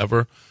thing he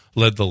ever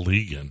led the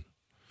league in.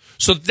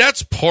 So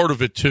that's part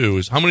of it, too,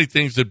 is how many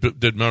things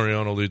did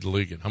Mariano lead the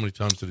league in? How many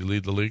times did he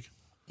lead the league?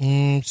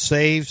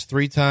 Saves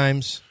 3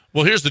 times.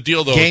 Well, here's the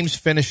deal, though. Games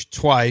finished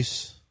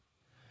twice.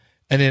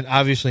 And then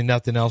obviously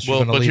nothing else.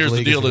 Well, but here's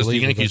the deal: is the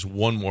league Yankees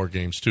won more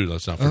games too.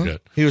 Let's not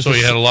forget. He was so he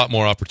just- had a lot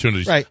more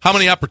opportunities. Right. How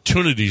many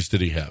opportunities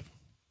did he have?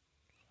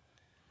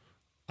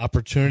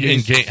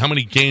 opportunities. How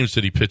many games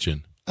did he pitch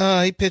in?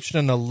 He pitched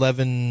in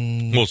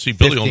 11. Well, see,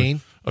 Billy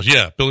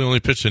 15. Billy only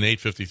pitched in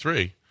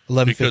 853.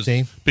 11, because,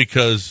 15.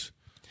 Because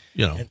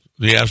the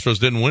Astros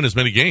didn't win as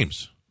many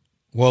games.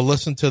 Well, look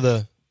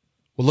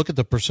at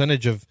the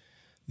percentage of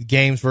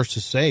games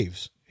versus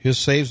saves. His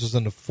saves was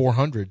in the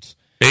 400s.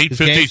 His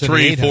games in the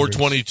 853, 800s.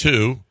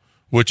 422,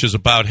 which is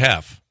about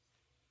half.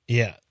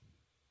 Yeah.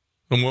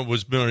 And what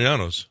was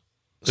Mariano's?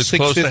 It's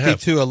close to half.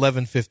 652,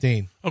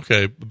 1115.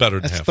 Okay, better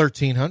than That's half.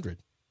 1,300.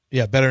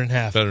 Yeah, better than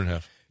half. Better than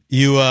half.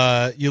 You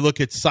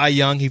look at Cy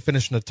Young. He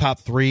finished in the top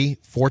 3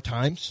 4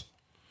 times.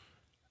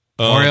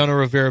 Mariano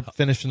Rivera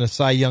finished in the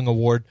Cy Young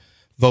Award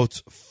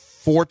votes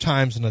 4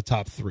 times in the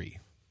top 3.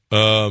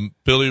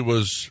 Billy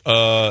was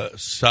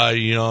Cy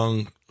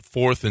Young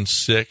 4th and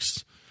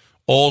 6th.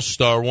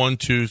 All-Star 1,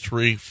 2,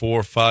 3,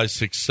 4, 5,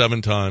 6,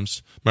 7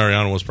 times.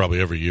 Mariano was probably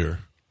every year.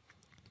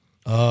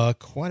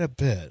 Quite a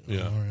bit.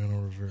 Yeah. Mariano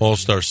Rivera.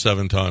 All-Star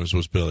 7 times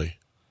was Billy.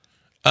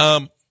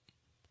 Billy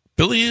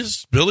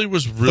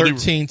was really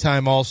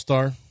 13-time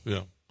All-Star.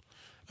 Yeah.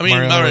 I mean,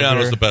 Mariano Mariano's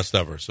Rivera. the best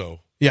ever,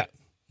 so. Yeah.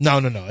 No.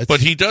 But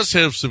he does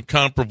have some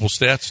comparable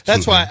stats to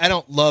That's why him. I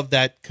don't love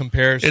that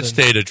comparison. It's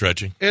data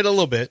dredging. A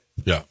little bit.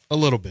 Yeah. A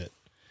little bit.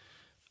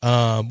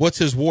 What's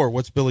his WAR?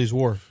 What's Billy's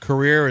WAR?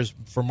 Career is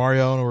for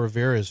Mariano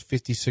Rivera is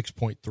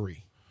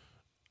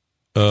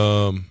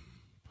 56.3.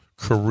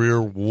 Career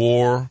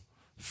WAR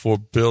for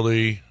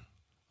Billy.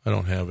 I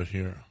don't have it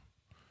here.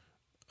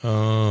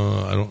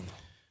 I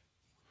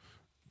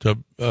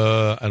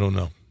don't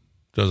know.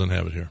 Doesn't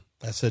have it here.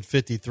 I said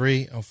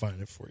 53. I'll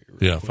find it for you.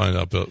 Yeah,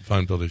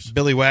 find Billy's.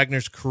 Billy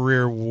Wagner's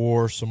career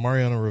WAR. So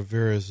Mariano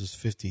Rivera's is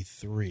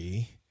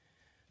 53,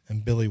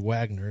 and Billy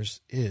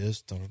Wagner's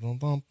is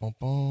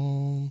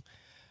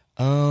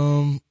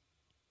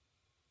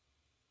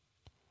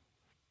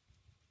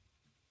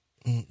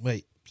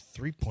wait,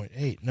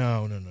 3.8.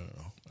 No.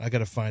 I got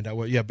to find out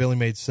what. Yeah, Billy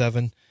made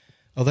 7.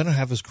 Oh, they don't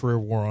have his career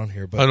WAR on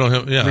here, but I don't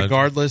have. Yeah,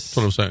 regardless, that's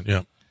what I'm saying.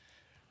 Yeah.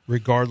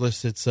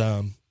 Regardless, it's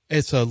a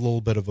little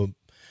bit of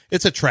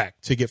it's a track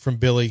to get from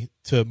Billy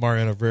to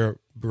Mariano Rivera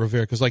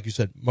because, like you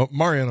said,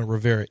 Mariano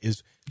Rivera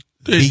is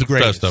He's the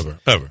greatest, best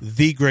ever.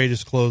 the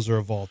greatest closer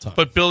of all time.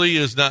 But Billy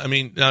is not. I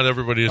mean, not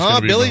everybody is. Going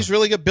to be Billy's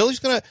really good.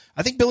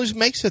 I think Billy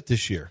makes it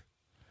this year.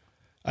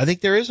 I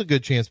think there is a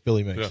good chance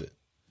Billy makes it.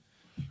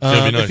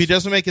 That'd be nice. If he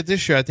doesn't make it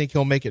this year, I think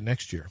he'll make it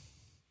next year.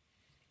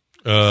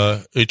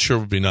 It sure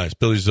would be nice.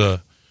 Billy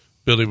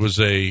was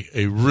a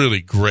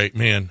really great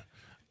man.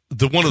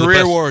 One of the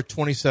Career best. WAR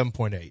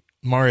 27.8.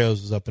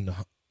 Mario's is up in the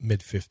mid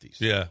 50s.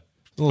 Yeah,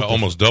 little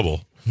almost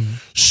double. Mm-hmm.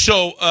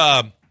 So,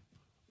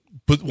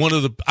 but one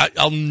of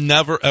I'll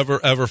never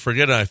ever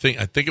forget it. I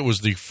think it was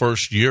the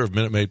first year of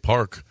Minute Maid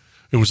Park.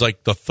 It was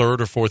like the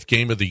 3rd or 4th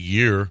game of the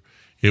year.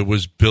 It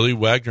was Billy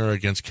Wagner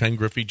against Ken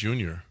Griffey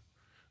Jr.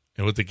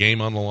 and with the game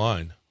on the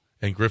line,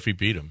 and Griffey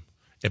beat him.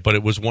 But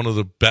it was one of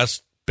the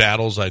best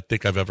battles I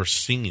think I've ever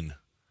seen.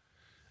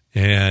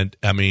 And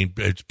I mean,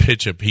 it's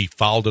pitch up. He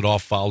fouled it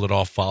off,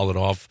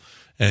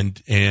 and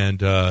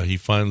he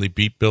finally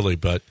beat Billy.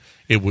 But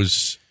it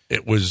was.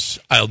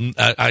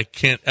 I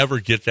can't ever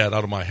get that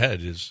out of my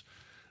head. Is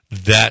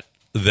that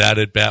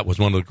at bat was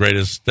one of the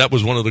greatest. That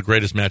was one of the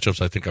greatest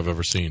matchups I think I've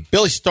ever seen.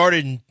 Billy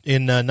started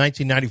in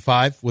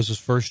 1995 was his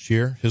first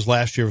year. His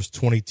last year was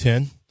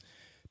 2010.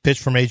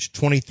 Pitched from age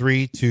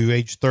 23 to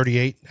age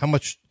 38. How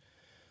much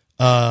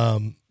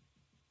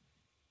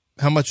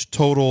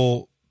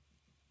total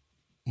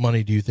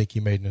money do you think he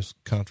made in his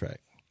contract?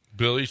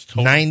 Billy's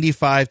total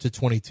 95 to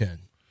 2010.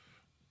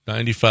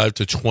 95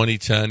 to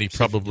 2010. He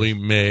probably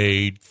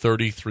made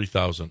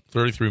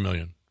 $33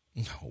 million.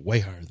 No, way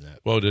higher than that.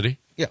 Well, did he?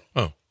 Yeah.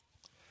 Oh.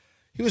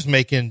 He was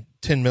making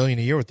 $10 million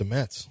a year with the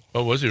Mets.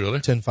 Oh, was he really?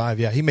 10.5,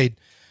 yeah. He made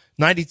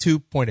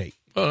 92.8.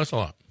 Oh, that's a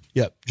lot.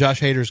 Yep.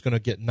 Josh Hader's going to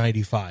get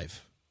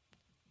 95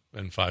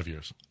 In 5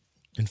 years.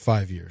 in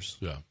 5 years.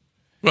 Yeah.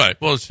 Right.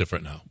 Well, it's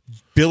different now.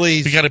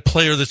 Billy's. You got a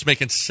player that's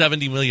making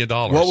 $70 million.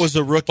 What was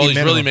the rookie Well, he's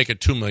minimum? really making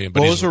 $2 million.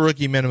 But What he's, was the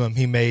rookie minimum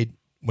he made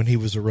when he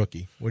was a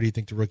rookie? What do you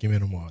think the rookie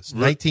minimum was?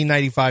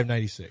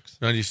 1995-96.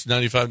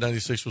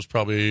 95-96 was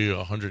probably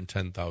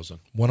 110,000.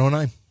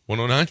 109.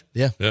 109?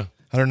 Yeah. Yeah.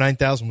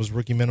 109,000 was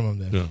rookie minimum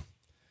then.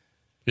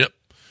 Yeah.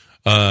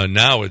 Yep.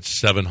 Now it's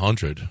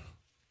 700,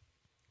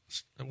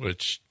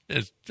 which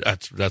is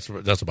that's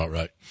about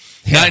right.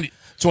 Yeah.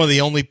 It's one of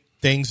the only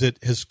things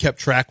that has kept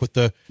track with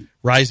the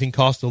rising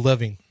cost of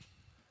living.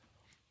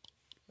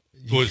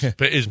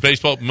 Is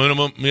baseball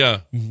minimum?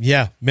 Yeah.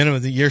 Yeah, minimum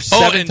of the year,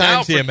 7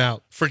 times the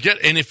amount.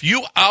 And if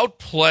you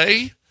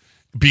outplay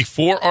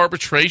before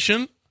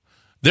arbitration,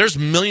 there's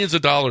millions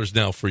of dollars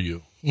now for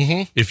you.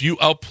 Mm-hmm. If you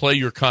outplay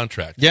your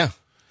contract. Yeah.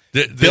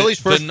 Billy's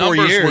first the 4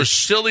 numbers years were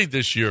silly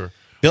this year.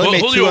 Billy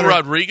made Julio 200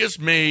 Rodriguez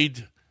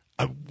made,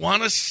 I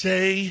want to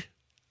say,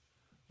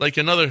 like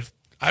another.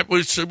 It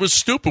was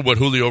stupid what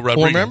Julio Rodriguez.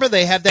 Well, remember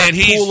they had that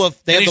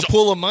the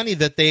pool of money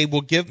that they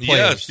will give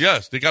players.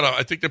 Yes. They got.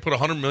 I think they put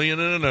 $100 million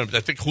in it, and I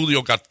think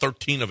Julio got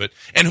 13 of it.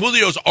 And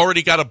Julio's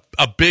already got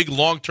a big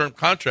long-term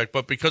contract,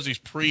 but because he's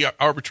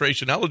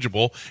pre-arbitration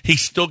eligible, he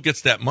still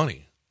gets that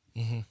money.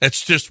 Mm-hmm.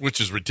 That's just, which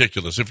is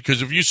ridiculous.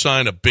 Because if you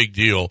sign a big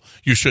deal,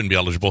 you shouldn't be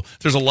eligible.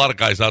 There's a lot of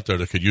guys out there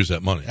that could use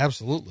that money.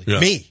 Absolutely. Yeah.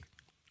 Me.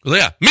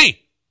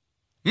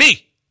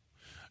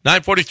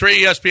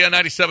 943 ESPN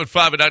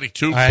 97.5 and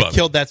 92. I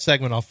killed that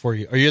segment off for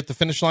you. Are you at the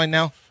finish line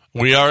now?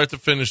 We are at the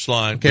finish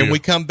line. Okay, when we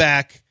come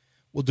back,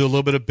 we'll do a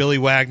little bit of Billy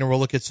Wagner. We'll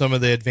look at some of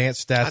the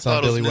advanced stats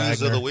on Billy Wagner.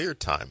 News of the weird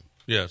time.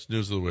 Yes,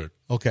 news of the weird.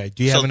 Okay,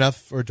 do you have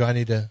enough, or do I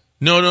need to?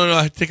 No.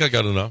 I think I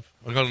got enough.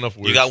 I got enough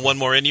weird. You got one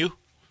more in you?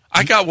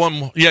 I got one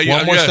more. Yeah,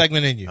 one more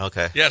segment in you.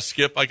 Okay. Yeah,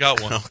 Skip, I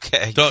got one.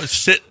 Okay. Don't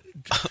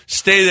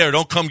stay there.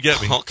 Don't come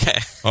get me. Okay.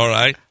 All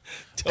right.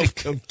 Don't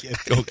come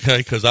get me. Okay,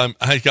 because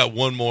I got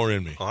one more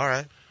in me. All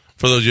right.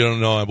 For those of you who don't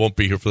know, I won't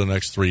be here for the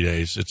next 3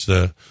 days. It's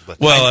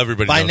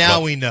everybody. By knows now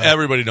about, we know.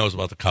 Everybody knows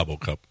about the Cabo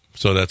Cup,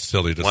 so that's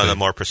silly to say. One of the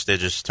more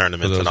prestigious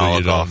tournaments in for all those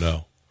of you golf. don't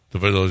know.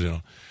 For those you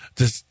know,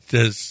 does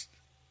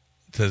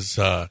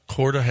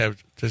Corda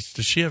have? Does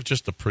she have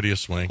just the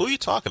prettiest swing? Who are you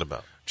talking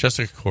about?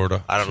 Jessica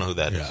Corda. I don't know who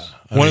that is.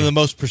 Yeah. One of the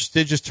most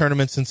prestigious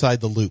tournaments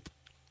inside the loop.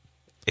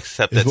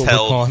 Except is that's what we're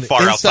calling held it.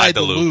 far Inside outside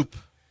the the loop.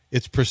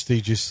 It's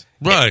prestigious.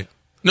 Right.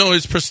 No,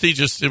 it's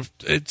prestigious.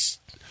 It's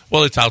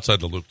outside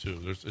the loop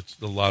too. It's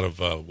a lot of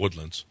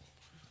woodlands.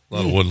 A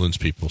lot of woodlands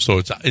people. So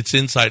it's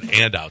inside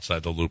and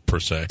outside the loop per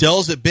se. Dell,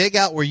 is it big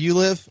out where you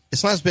live?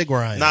 It's not as big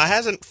where I am. No, it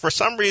hasn't. For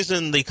some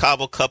reason, the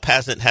Cabo Cup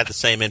hasn't had the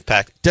same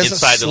impact Doesn't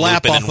inside the loop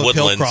slap and off in of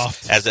woodlands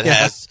Hillcroft. as it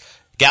has.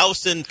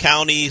 Galveston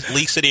County,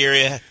 League City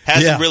area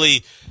hasn't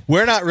really.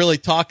 We're not really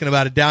talking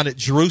about it down at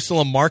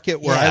Jerusalem Market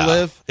where I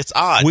live. It's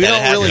odd. We that don't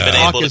it hasn't really been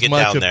talk able to as get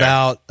much down there.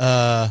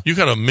 about. You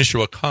got a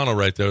Michoacana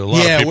right there. A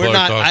lot of people we're are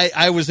not. talking.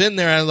 I was in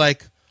there and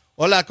like,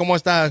 hola, ¿cómo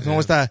está?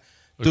 ¿Cómo está?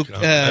 ¿Tú,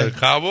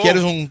 Cabo?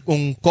 ¿Quieres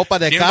un copa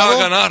de ¿Quién Cabo? va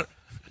a ganar?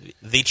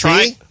 The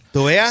tri- ¿Sí?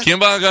 ¿Tú veas? ¿Quién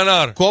va a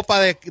ganar? ¿Copa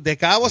de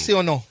Cabo, sí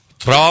o no?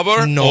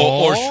 Trauber No.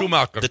 or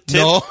Schumacher? The tip,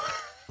 No.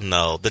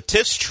 No. The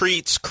Tiff's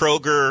Treats,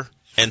 Kroger,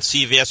 and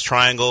CVS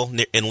Triangle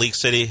in League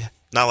City.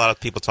 Not a lot of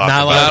people talking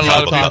Not a about lot of the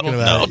people Cabo Cup. talking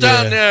about No. Well, it.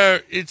 down Yeah.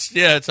 there,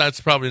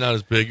 it's probably not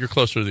as big. You're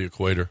closer to the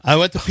equator. I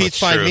went to Pete's That's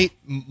Fine true. Meat.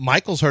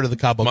 Michael's heard of the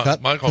Cabo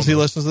Cup Michael because he knows.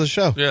 listens to the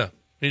show. Yeah.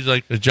 He's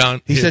like,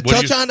 John. He said, what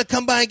tell do you- John to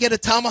come by and get a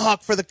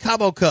tomahawk for the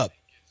Cabo Cup.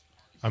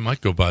 I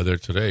might go by there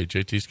today.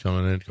 JT's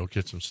coming in to go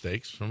get some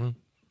steaks from him.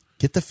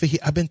 Get the fajita.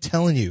 I've been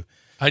telling you.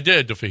 I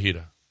did the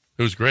fajita.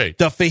 It was great.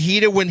 The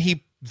fajita when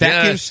he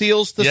vacuum Yes.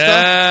 seals the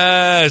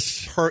Yes.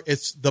 stuff,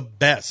 it's the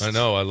best. I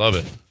know. I love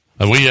it.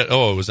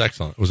 It was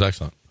excellent. It was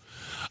excellent.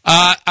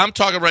 I'm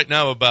talking right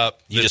now about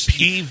the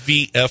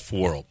PVF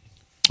world.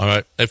 All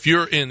right. If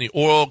you're in the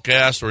oil,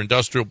 gas, or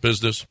industrial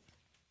business,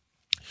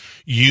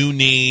 you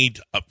need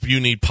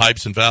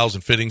pipes and valves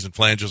and fittings and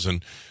flanges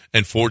and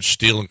forged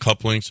steel and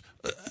couplings.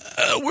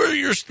 We're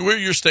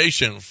your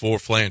station for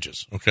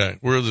flanges. Okay.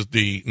 We're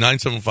the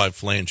 975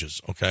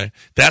 flanges. Okay.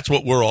 That's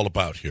what we're all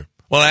about here.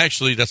 Well,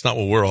 actually, that's not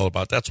what we're all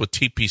about. That's what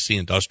TPC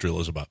Industrial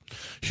is about.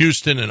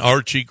 Houston and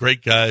Archie,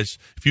 great guys.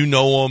 If you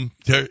know them,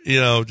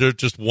 they're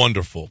just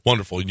wonderful,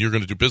 and you're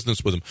going to do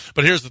business with them.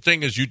 But here's the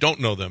thing: is you don't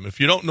know them. If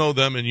you don't know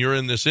them, and you're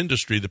in this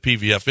industry, the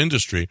PVF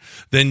industry,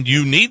 then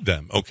you need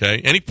them.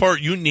 Okay, any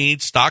part you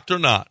need, stocked or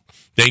not,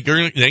 they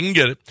can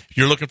get it. If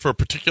you're looking for a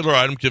particular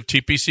item, give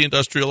TPC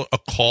Industrial a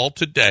call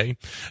today.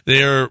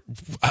 They're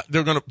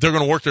going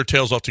to work their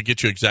tails off to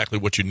get you exactly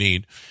what you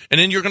need, and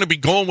then you're going to be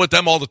going with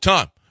them all the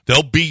time.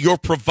 They'll be your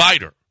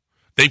provider.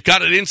 They've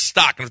got it in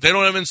stock. And if they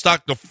don't have it in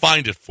stock, they'll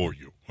find it for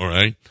you, all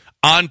right,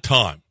 on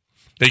time.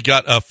 They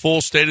got a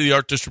full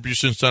state-of-the-art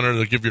distribution center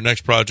to give your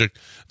next project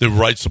the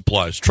right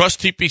supplies.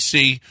 Trust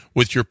TPC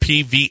with your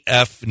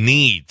PVF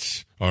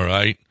needs, all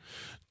right?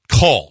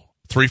 Call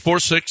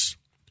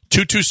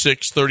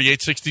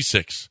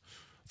 346-226-3866.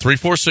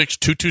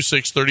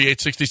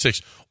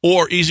 346-226-3866.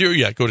 Or easier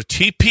yet, go to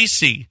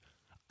TPCINDL.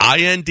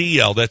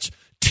 That's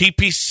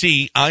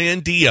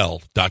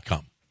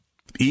TPCINDL.com.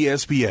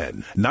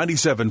 ESPN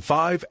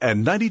 97.5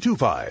 and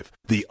 92.5,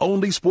 the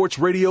only sports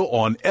radio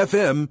on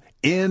FM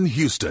in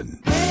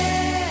Houston.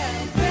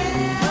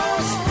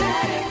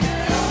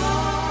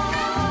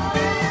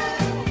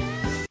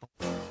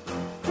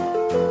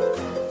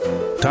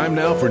 Time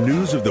now for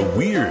news of the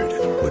weird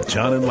with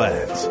John and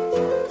Lance.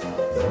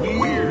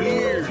 Weird.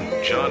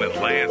 John and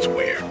Lance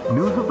Weird.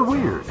 News of the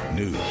weird.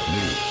 News.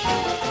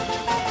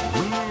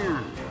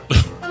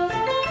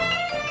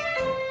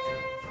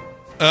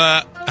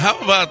 How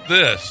about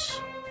this?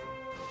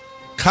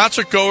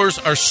 Concert goers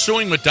are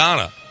suing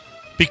Madonna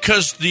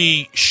because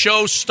the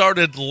show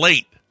started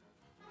late.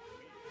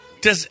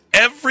 Does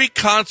every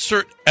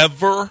concert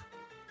ever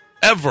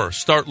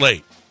start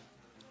late?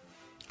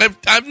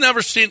 I've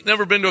never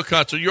been to a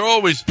concert. You're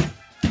always...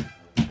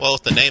 Well,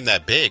 with the name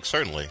that big,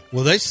 certainly.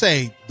 Well, they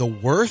say the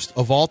worst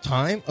of all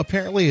time,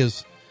 apparently,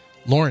 is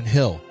Lauryn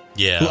Hill.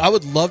 Yeah. Who I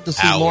would love to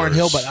see Hours. Lauryn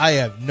Hill, but I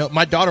have no...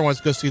 My daughter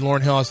wants to go see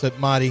Lauryn Hill. I said,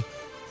 Marty,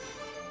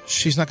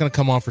 she's not going to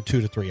come on for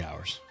 2 to 3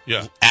 hours.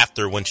 Yeah.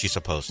 After when she's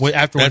supposed to. Wait,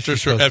 after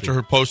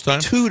her post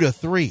time? 2 to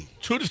 3.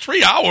 2 to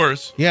 3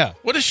 hours? Yeah.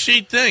 What does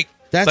she think?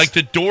 That's, like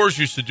the Doors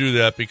used to do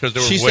that because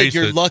they were wasted. She said,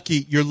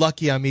 you're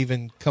lucky I'm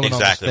even coming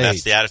exactly, on the that's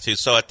stage. the attitude.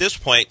 So at this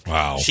point,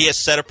 wow. She has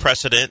set a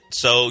precedent,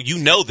 so you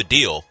know the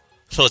deal.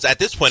 So it's at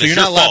this point, so it's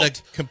you're your not allowed fault.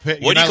 to compare.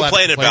 What are you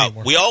complaining about?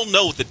 Anymore. We all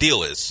know what the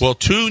deal is. Well,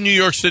 2 New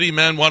York City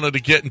men wanted to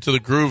get into the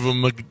groove of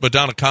a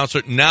Madonna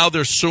concert. Now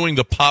they're suing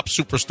the pop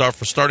superstar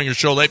for starting her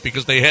show late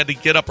because they had to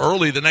get up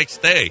early the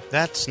next day.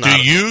 That's not...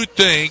 Do you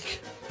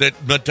think that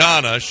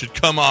Madonna should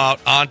come out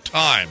on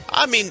time?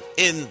 I mean,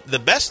 in the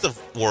best of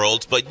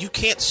worlds, but you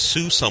can't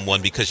sue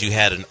someone because you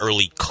had an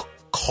early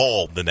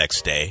call the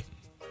next day.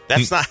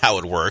 That's not how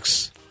it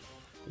works.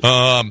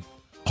 How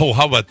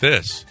about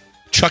this?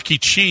 Chuck E.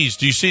 Cheese.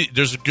 Do you see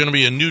there's going to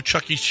be a new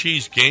Chuck E.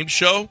 Cheese game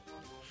show?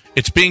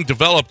 It's being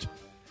developed,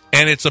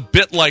 and it's a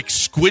bit like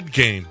Squid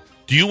Game.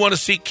 Do you want to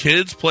see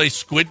kids play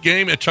Squid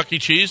Game at Chuck E.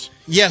 Cheese?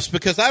 Yes,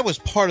 because I was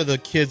part of the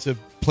kids that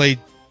played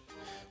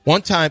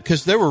one time,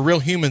 because there were real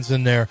humans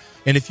in there,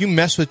 and if you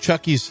mess with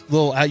Chucky's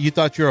you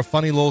thought you were a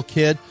funny little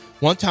kid.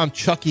 One time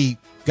Chucky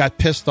got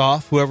pissed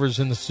off, whoever's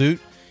in the suit,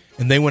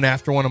 and they went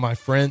after one of my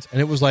friends, and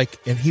it was like,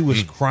 and he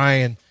was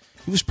crying.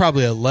 He was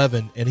probably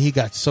 11, and he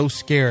got so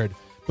scared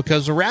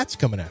because the rat's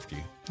coming after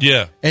you.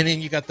 Yeah. And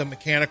then you got the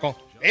mechanical,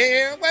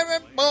 yeah,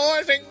 women,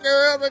 boys, and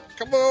girls,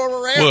 come on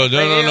around. Well,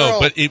 no.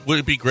 But it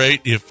would be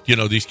great if,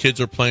 these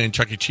kids are playing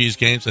Chuck E. Cheese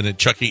games, and then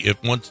Chucky,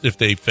 if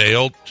they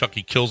failed,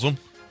 Chucky kills them.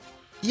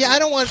 Yeah, I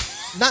don't want,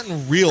 not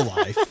in real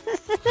life.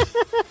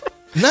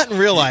 Not in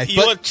real life.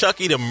 You want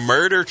Chucky to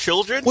murder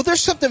children? Well,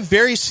 there's something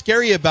very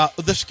scary about,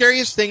 the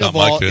scariest thing of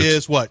all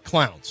is what?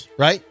 Clowns,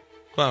 right?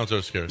 Clowns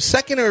are scary.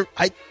 Second,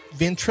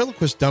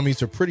 ventriloquist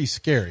dummies are pretty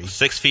scary.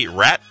 6 feet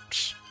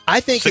rats?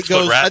 I think 6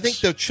 foot rats? I think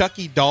the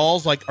Chucky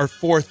dolls are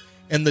fourth,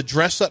 and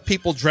the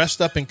people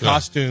dressed up in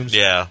costumes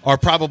are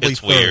probably it's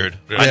third. weird.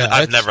 Yeah,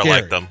 I've never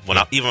scary. liked them.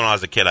 Even when I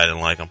was a kid, I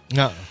didn't like them.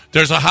 No.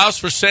 There's a house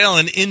for sale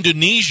in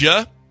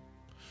Indonesia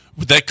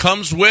that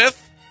comes with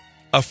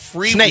a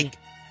free snake,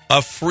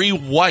 a free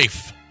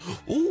wife.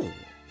 Ooh.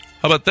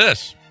 How about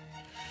this?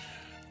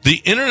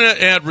 The internet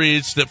ad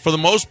reads that for the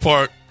most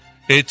part,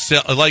 it's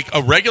like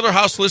a regular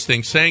house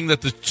listing saying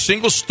that the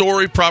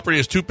single-story property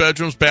has 2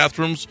 bedrooms,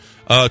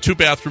 2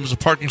 bathrooms, a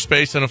parking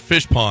space, and a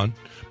fish pond.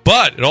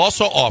 But it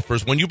also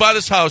offers, when you buy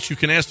this house, you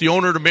can ask the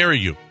owner to marry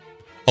you,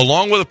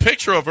 along with a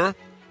picture of her,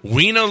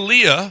 Weena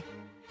Leah,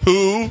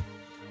 who,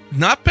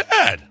 not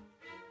bad.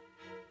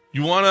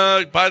 You want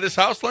to buy this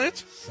house,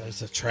 Lance?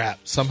 That's a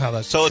trap. Somehow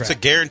that's so. A it's trap.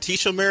 a guarantee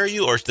she'll marry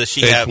you, or does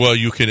she have? Well,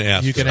 you can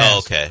ask. You can her. ask. Oh,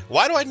 okay.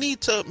 Why do I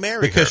need to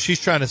marry because her? she's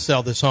trying to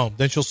sell this home.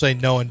 Then she'll say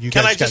no, and you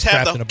can guys I just got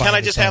have trapped in a the? Can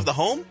I just have home. the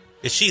home?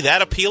 Is she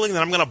that appealing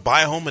that I'm going to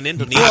buy a home in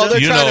Indonesia? Well,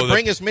 they're You trying know to that-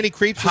 bring as many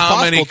creeps as How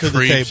possible many to the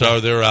creeps table. are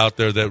there out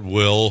there that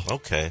will?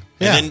 Okay.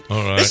 Yeah. And then,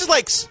 All right. this is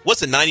like,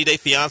 what's a 90-day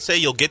fiance?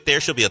 You'll get there,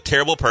 she'll be a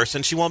terrible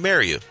person, she won't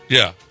marry you.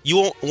 Yeah.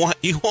 You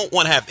won't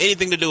want to have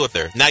anything to do with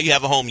her. Now you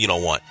have a home you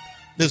don't want.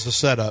 This is a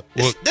setup.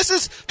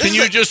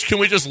 Can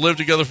we just live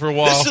together for a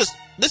while?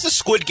 This is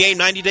Squid Game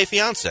 90-day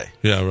fiance.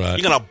 Yeah, right.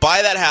 You're gonna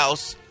buy that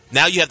house.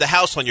 Now you have the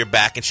house on your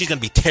back, and she's gonna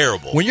be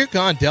terrible. When you're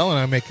gone, Dell and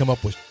I may come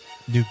up with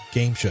new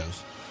game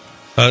shows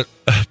and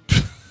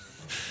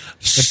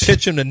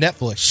pitch them to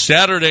Netflix.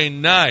 Saturday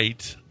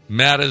night,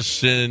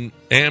 Madison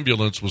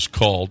ambulance was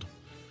called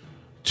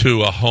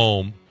to a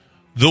home.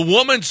 The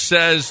woman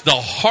says the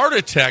heart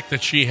attack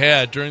that she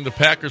had during the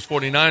Packers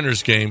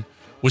 49ers game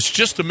was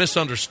just a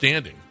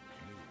misunderstanding.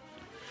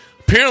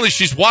 Apparently,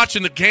 she's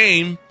watching the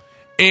game,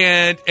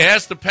 and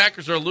as the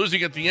Packers are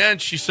losing at the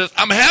end, she says,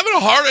 I'm having a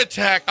heart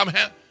attack.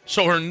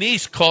 So her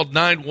niece called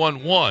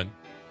 911,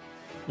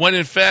 when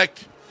in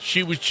fact,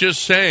 She was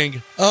just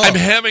saying, I'm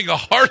having a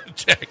heart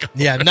attack.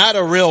 Yeah, not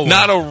a real one.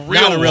 Not a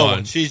real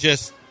one. She's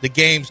just, the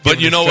game's But giving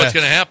you her know what's stress.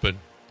 going to happen?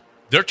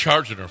 They're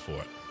charging her for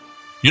it.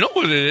 You know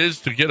what it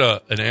is to get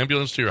an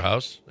ambulance to your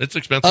house? It's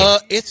expensive.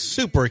 It's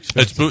super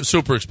expensive. It's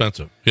super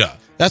expensive. Yeah.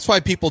 That's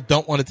why people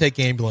don't want to take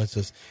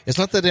ambulances. It's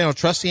not that they don't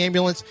trust the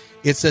ambulance.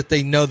 It's that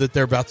they know that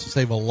they're about to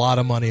save a lot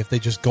of money if they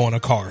just go in a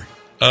car.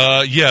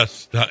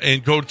 Yes.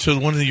 And go to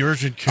one of the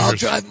urgent cares. I'll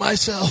drive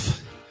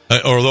myself.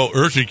 Although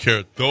urgent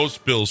care, those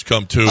bills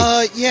come too.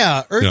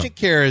 Yeah. Urgent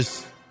care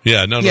is...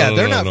 Yeah,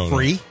 they're not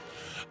free.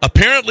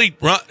 Apparently,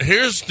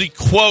 here's the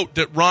quote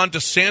that Ron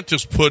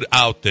DeSantis put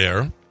out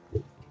there,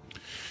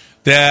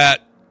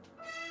 that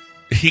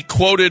he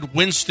quoted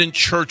Winston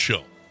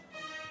Churchill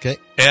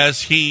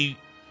as he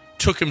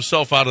took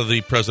himself out of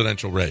the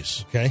presidential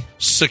race. Okay.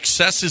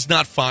 Success is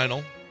not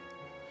final.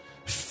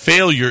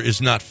 Failure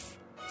is not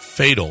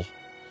fatal.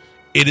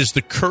 It is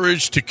the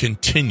courage to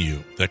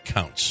continue that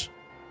counts.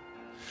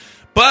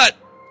 But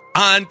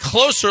on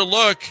closer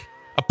look,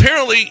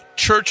 apparently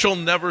Churchill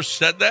never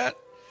said that.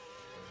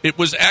 It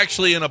was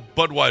actually in a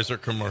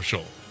Budweiser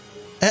commercial.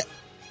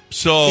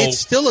 So it's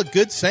still a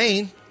good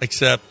saying.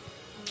 Except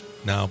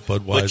now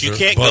Budweiser. But you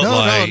can't Bud go.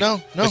 Light.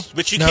 No.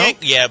 But you can't.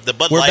 Yeah, the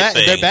Bud We're Light back.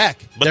 thing. They're back.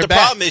 But They're the back.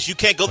 problem is you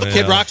can't go. The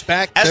Kid Rock's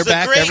back. As They're the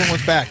back. great-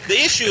 Everyone's back. The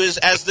issue is,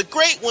 as the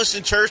great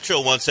Winston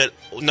Churchill once said,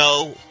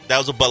 "No, that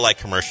was a Bud Light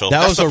commercial. That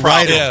That's was the a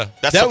problem. writer. Yeah.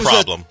 That's that the was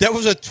problem." That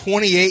was a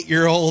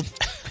 28-year-old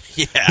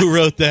Yeah, who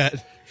wrote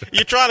that.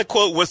 you're trying to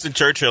quote Winston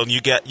Churchill, and you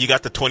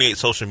got the 28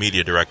 social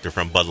media director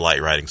from Bud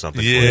Light writing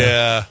something.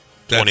 Yeah.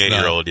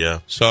 28-year-old. Yeah.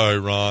 Sorry,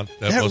 Ron.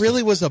 That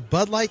really was a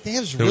Bud Light thing.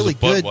 That was It was really a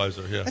good.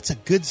 Budweiser, yeah. That's a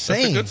good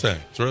saying. That's a good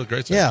saying. It's a really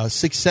great saying. Yeah,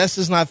 success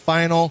is not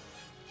final.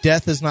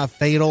 Death is not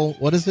fatal.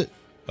 What is it?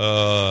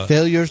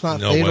 Failure is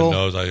not no fatal. one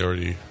knows. I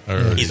already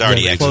He's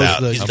already Yeah, X'd close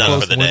out. the- He's I'm done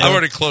close for the the day. window. I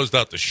already closed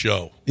out the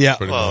show. Yeah.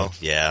 pretty Well, much.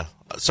 yeah.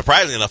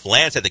 Surprisingly enough,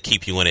 Lance had to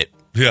keep you in it.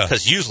 Yeah.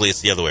 Because usually it's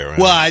the other way around.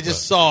 Well, I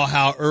just saw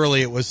how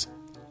early it was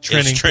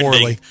trending, It's trending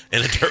poorly.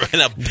 in a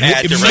bad direction.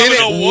 Minute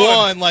 701.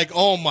 one, like,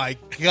 oh my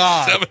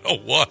God.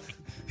 701.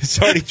 It's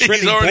already He's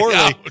trending already poorly.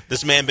 out.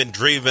 This man been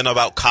dreaming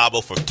about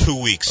Cabo for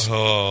 2 weeks.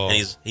 Oh.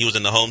 And he was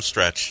in the home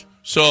stretch.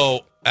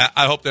 So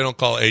I hope they don't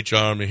call HR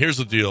on me. Here's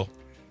the deal: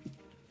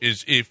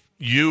 is if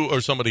you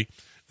or somebody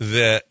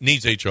that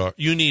needs HR,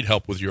 you need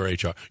help with your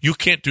HR. You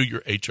can't do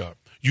your HR.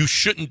 You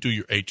shouldn't do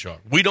your HR.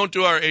 We don't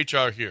do our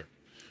HR here.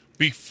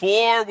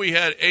 Before we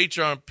had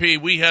HR&P,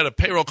 we had a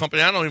payroll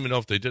company. I don't even know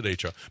if they did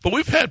HR, but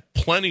we've had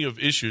plenty of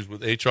issues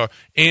with HR.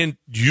 And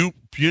you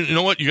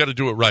know what? You got to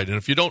do it right. And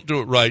if you don't do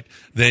it right,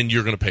 then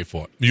you're going to pay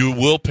for it. You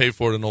will pay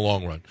for it in the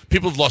long run.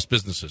 People have lost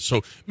businesses,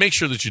 so make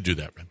sure that you do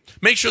that right.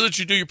 Make sure that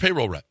you do your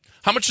payroll right.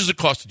 How much has it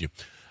costed you?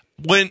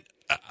 When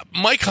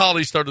Mike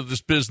Holly started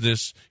this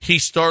business, he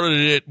started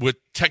it with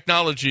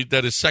technology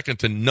that is second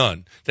to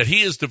none, that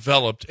he has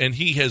developed, and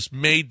he has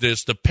made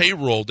this, the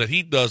payroll that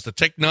he does, the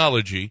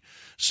technology,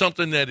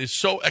 something that is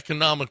so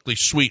economically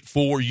sweet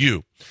for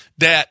you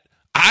that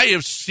I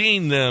have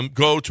seen them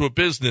go to a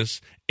business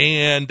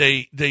and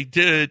they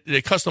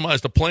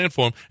customized a plan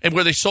for them, and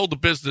where they sold the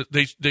business,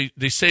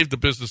 they saved the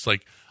business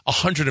like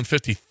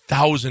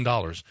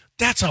 $150,000.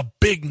 That's a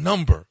big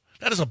number.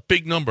 That is a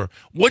big number.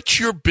 What's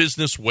your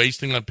business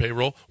wasting on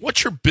payroll?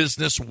 What's your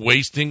business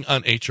wasting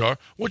on HR?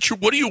 What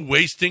are you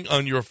wasting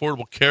on your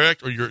Affordable Care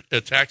Act or your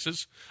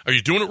taxes? Are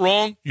you doing it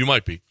wrong? You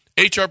might be.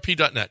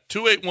 HRP.net,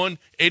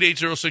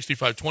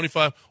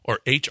 281-880-6525 or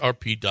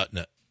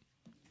HRP.net.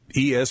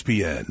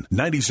 ESPN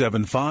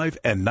 97.5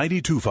 and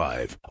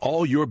 92.5.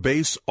 All your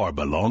base are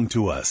belong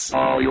to us.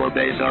 All your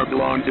base are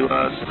belong to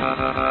us.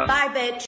 Bye, bitch.